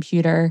of a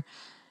computer.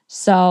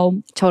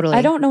 So totally.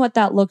 I don't know what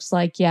that looks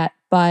like yet,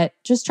 but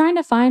just trying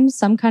to find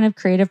some kind of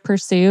creative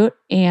pursuit.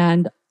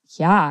 And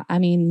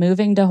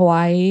moving to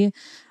Hawaii,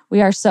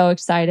 we are so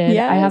excited.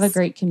 Yes. I have a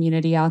great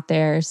community out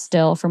there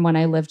still from when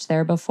I lived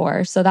there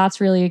before. So that's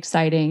really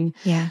exciting.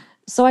 Yeah.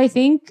 So I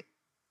think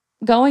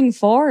going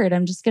forward,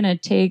 I'm just going to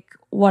take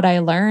what I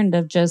learned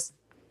of just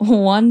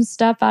one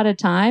step at a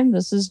time.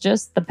 This is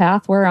just the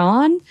path we're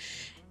on.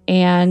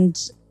 And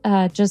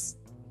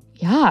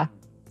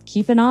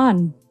keeping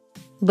on.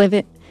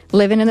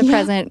 Living in the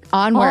present.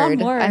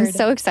 Onward. I'm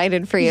so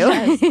excited for you.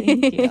 Yes,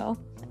 thank you.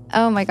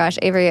 Oh my gosh,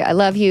 Avery, I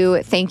love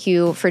you. Thank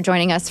you for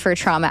joining us for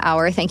Trauma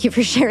Hour. Thank you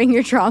for sharing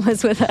your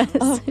traumas with us.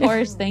 Of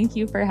course. Thank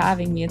you for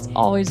having me. It's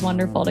always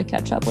wonderful to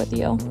catch up with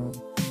you.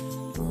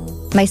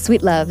 My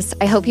sweet loves,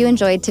 I hope you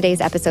enjoyed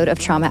today's episode of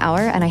Trauma Hour,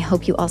 and I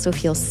hope you also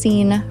feel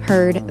seen,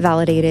 heard,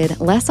 validated,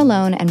 less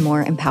alone, and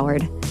more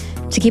empowered.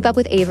 To keep up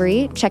with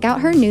Avery, check out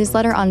her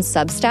newsletter on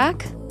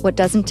Substack, What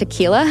Doesn't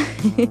Tequila?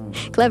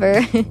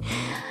 Clever.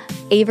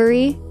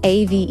 Avery,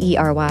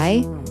 Avery,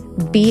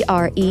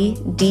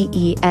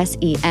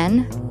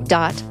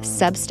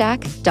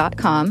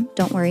 Bredesen.substack.com.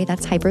 Don't worry,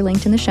 that's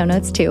hyperlinked in the show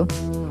notes too.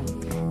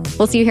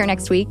 We'll see you here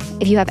next week.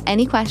 If you have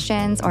any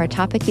questions or a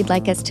topic you'd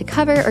like us to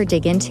cover or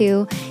dig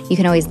into, you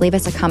can always leave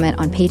us a comment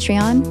on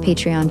Patreon,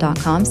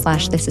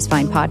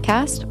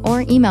 patreon.com/thisisfinepodcast,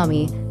 or email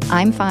me,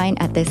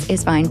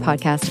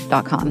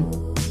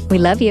 imfine@thisisfinepodcast.com. We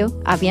love you.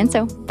 A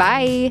bientôt.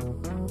 Bye.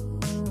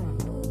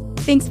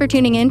 Thanks for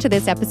tuning in to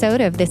this episode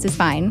of This Is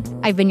Fine.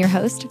 I've been your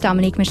host,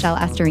 Dominique Michelle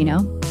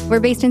Astorino. We're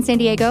based in San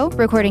Diego,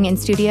 recording in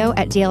studio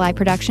at DLI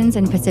Productions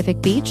in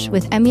Pacific Beach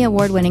with Emmy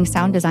Award-winning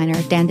sound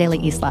designer Dan De La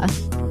Isla.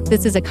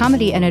 This is a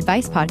comedy and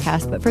advice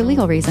podcast, but for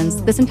legal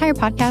reasons, this entire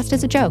podcast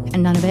is a joke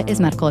and none of it is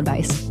medical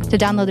advice. To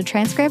download the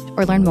transcript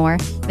or learn more,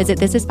 visit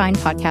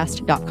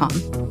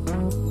thisisfinepodcast.com.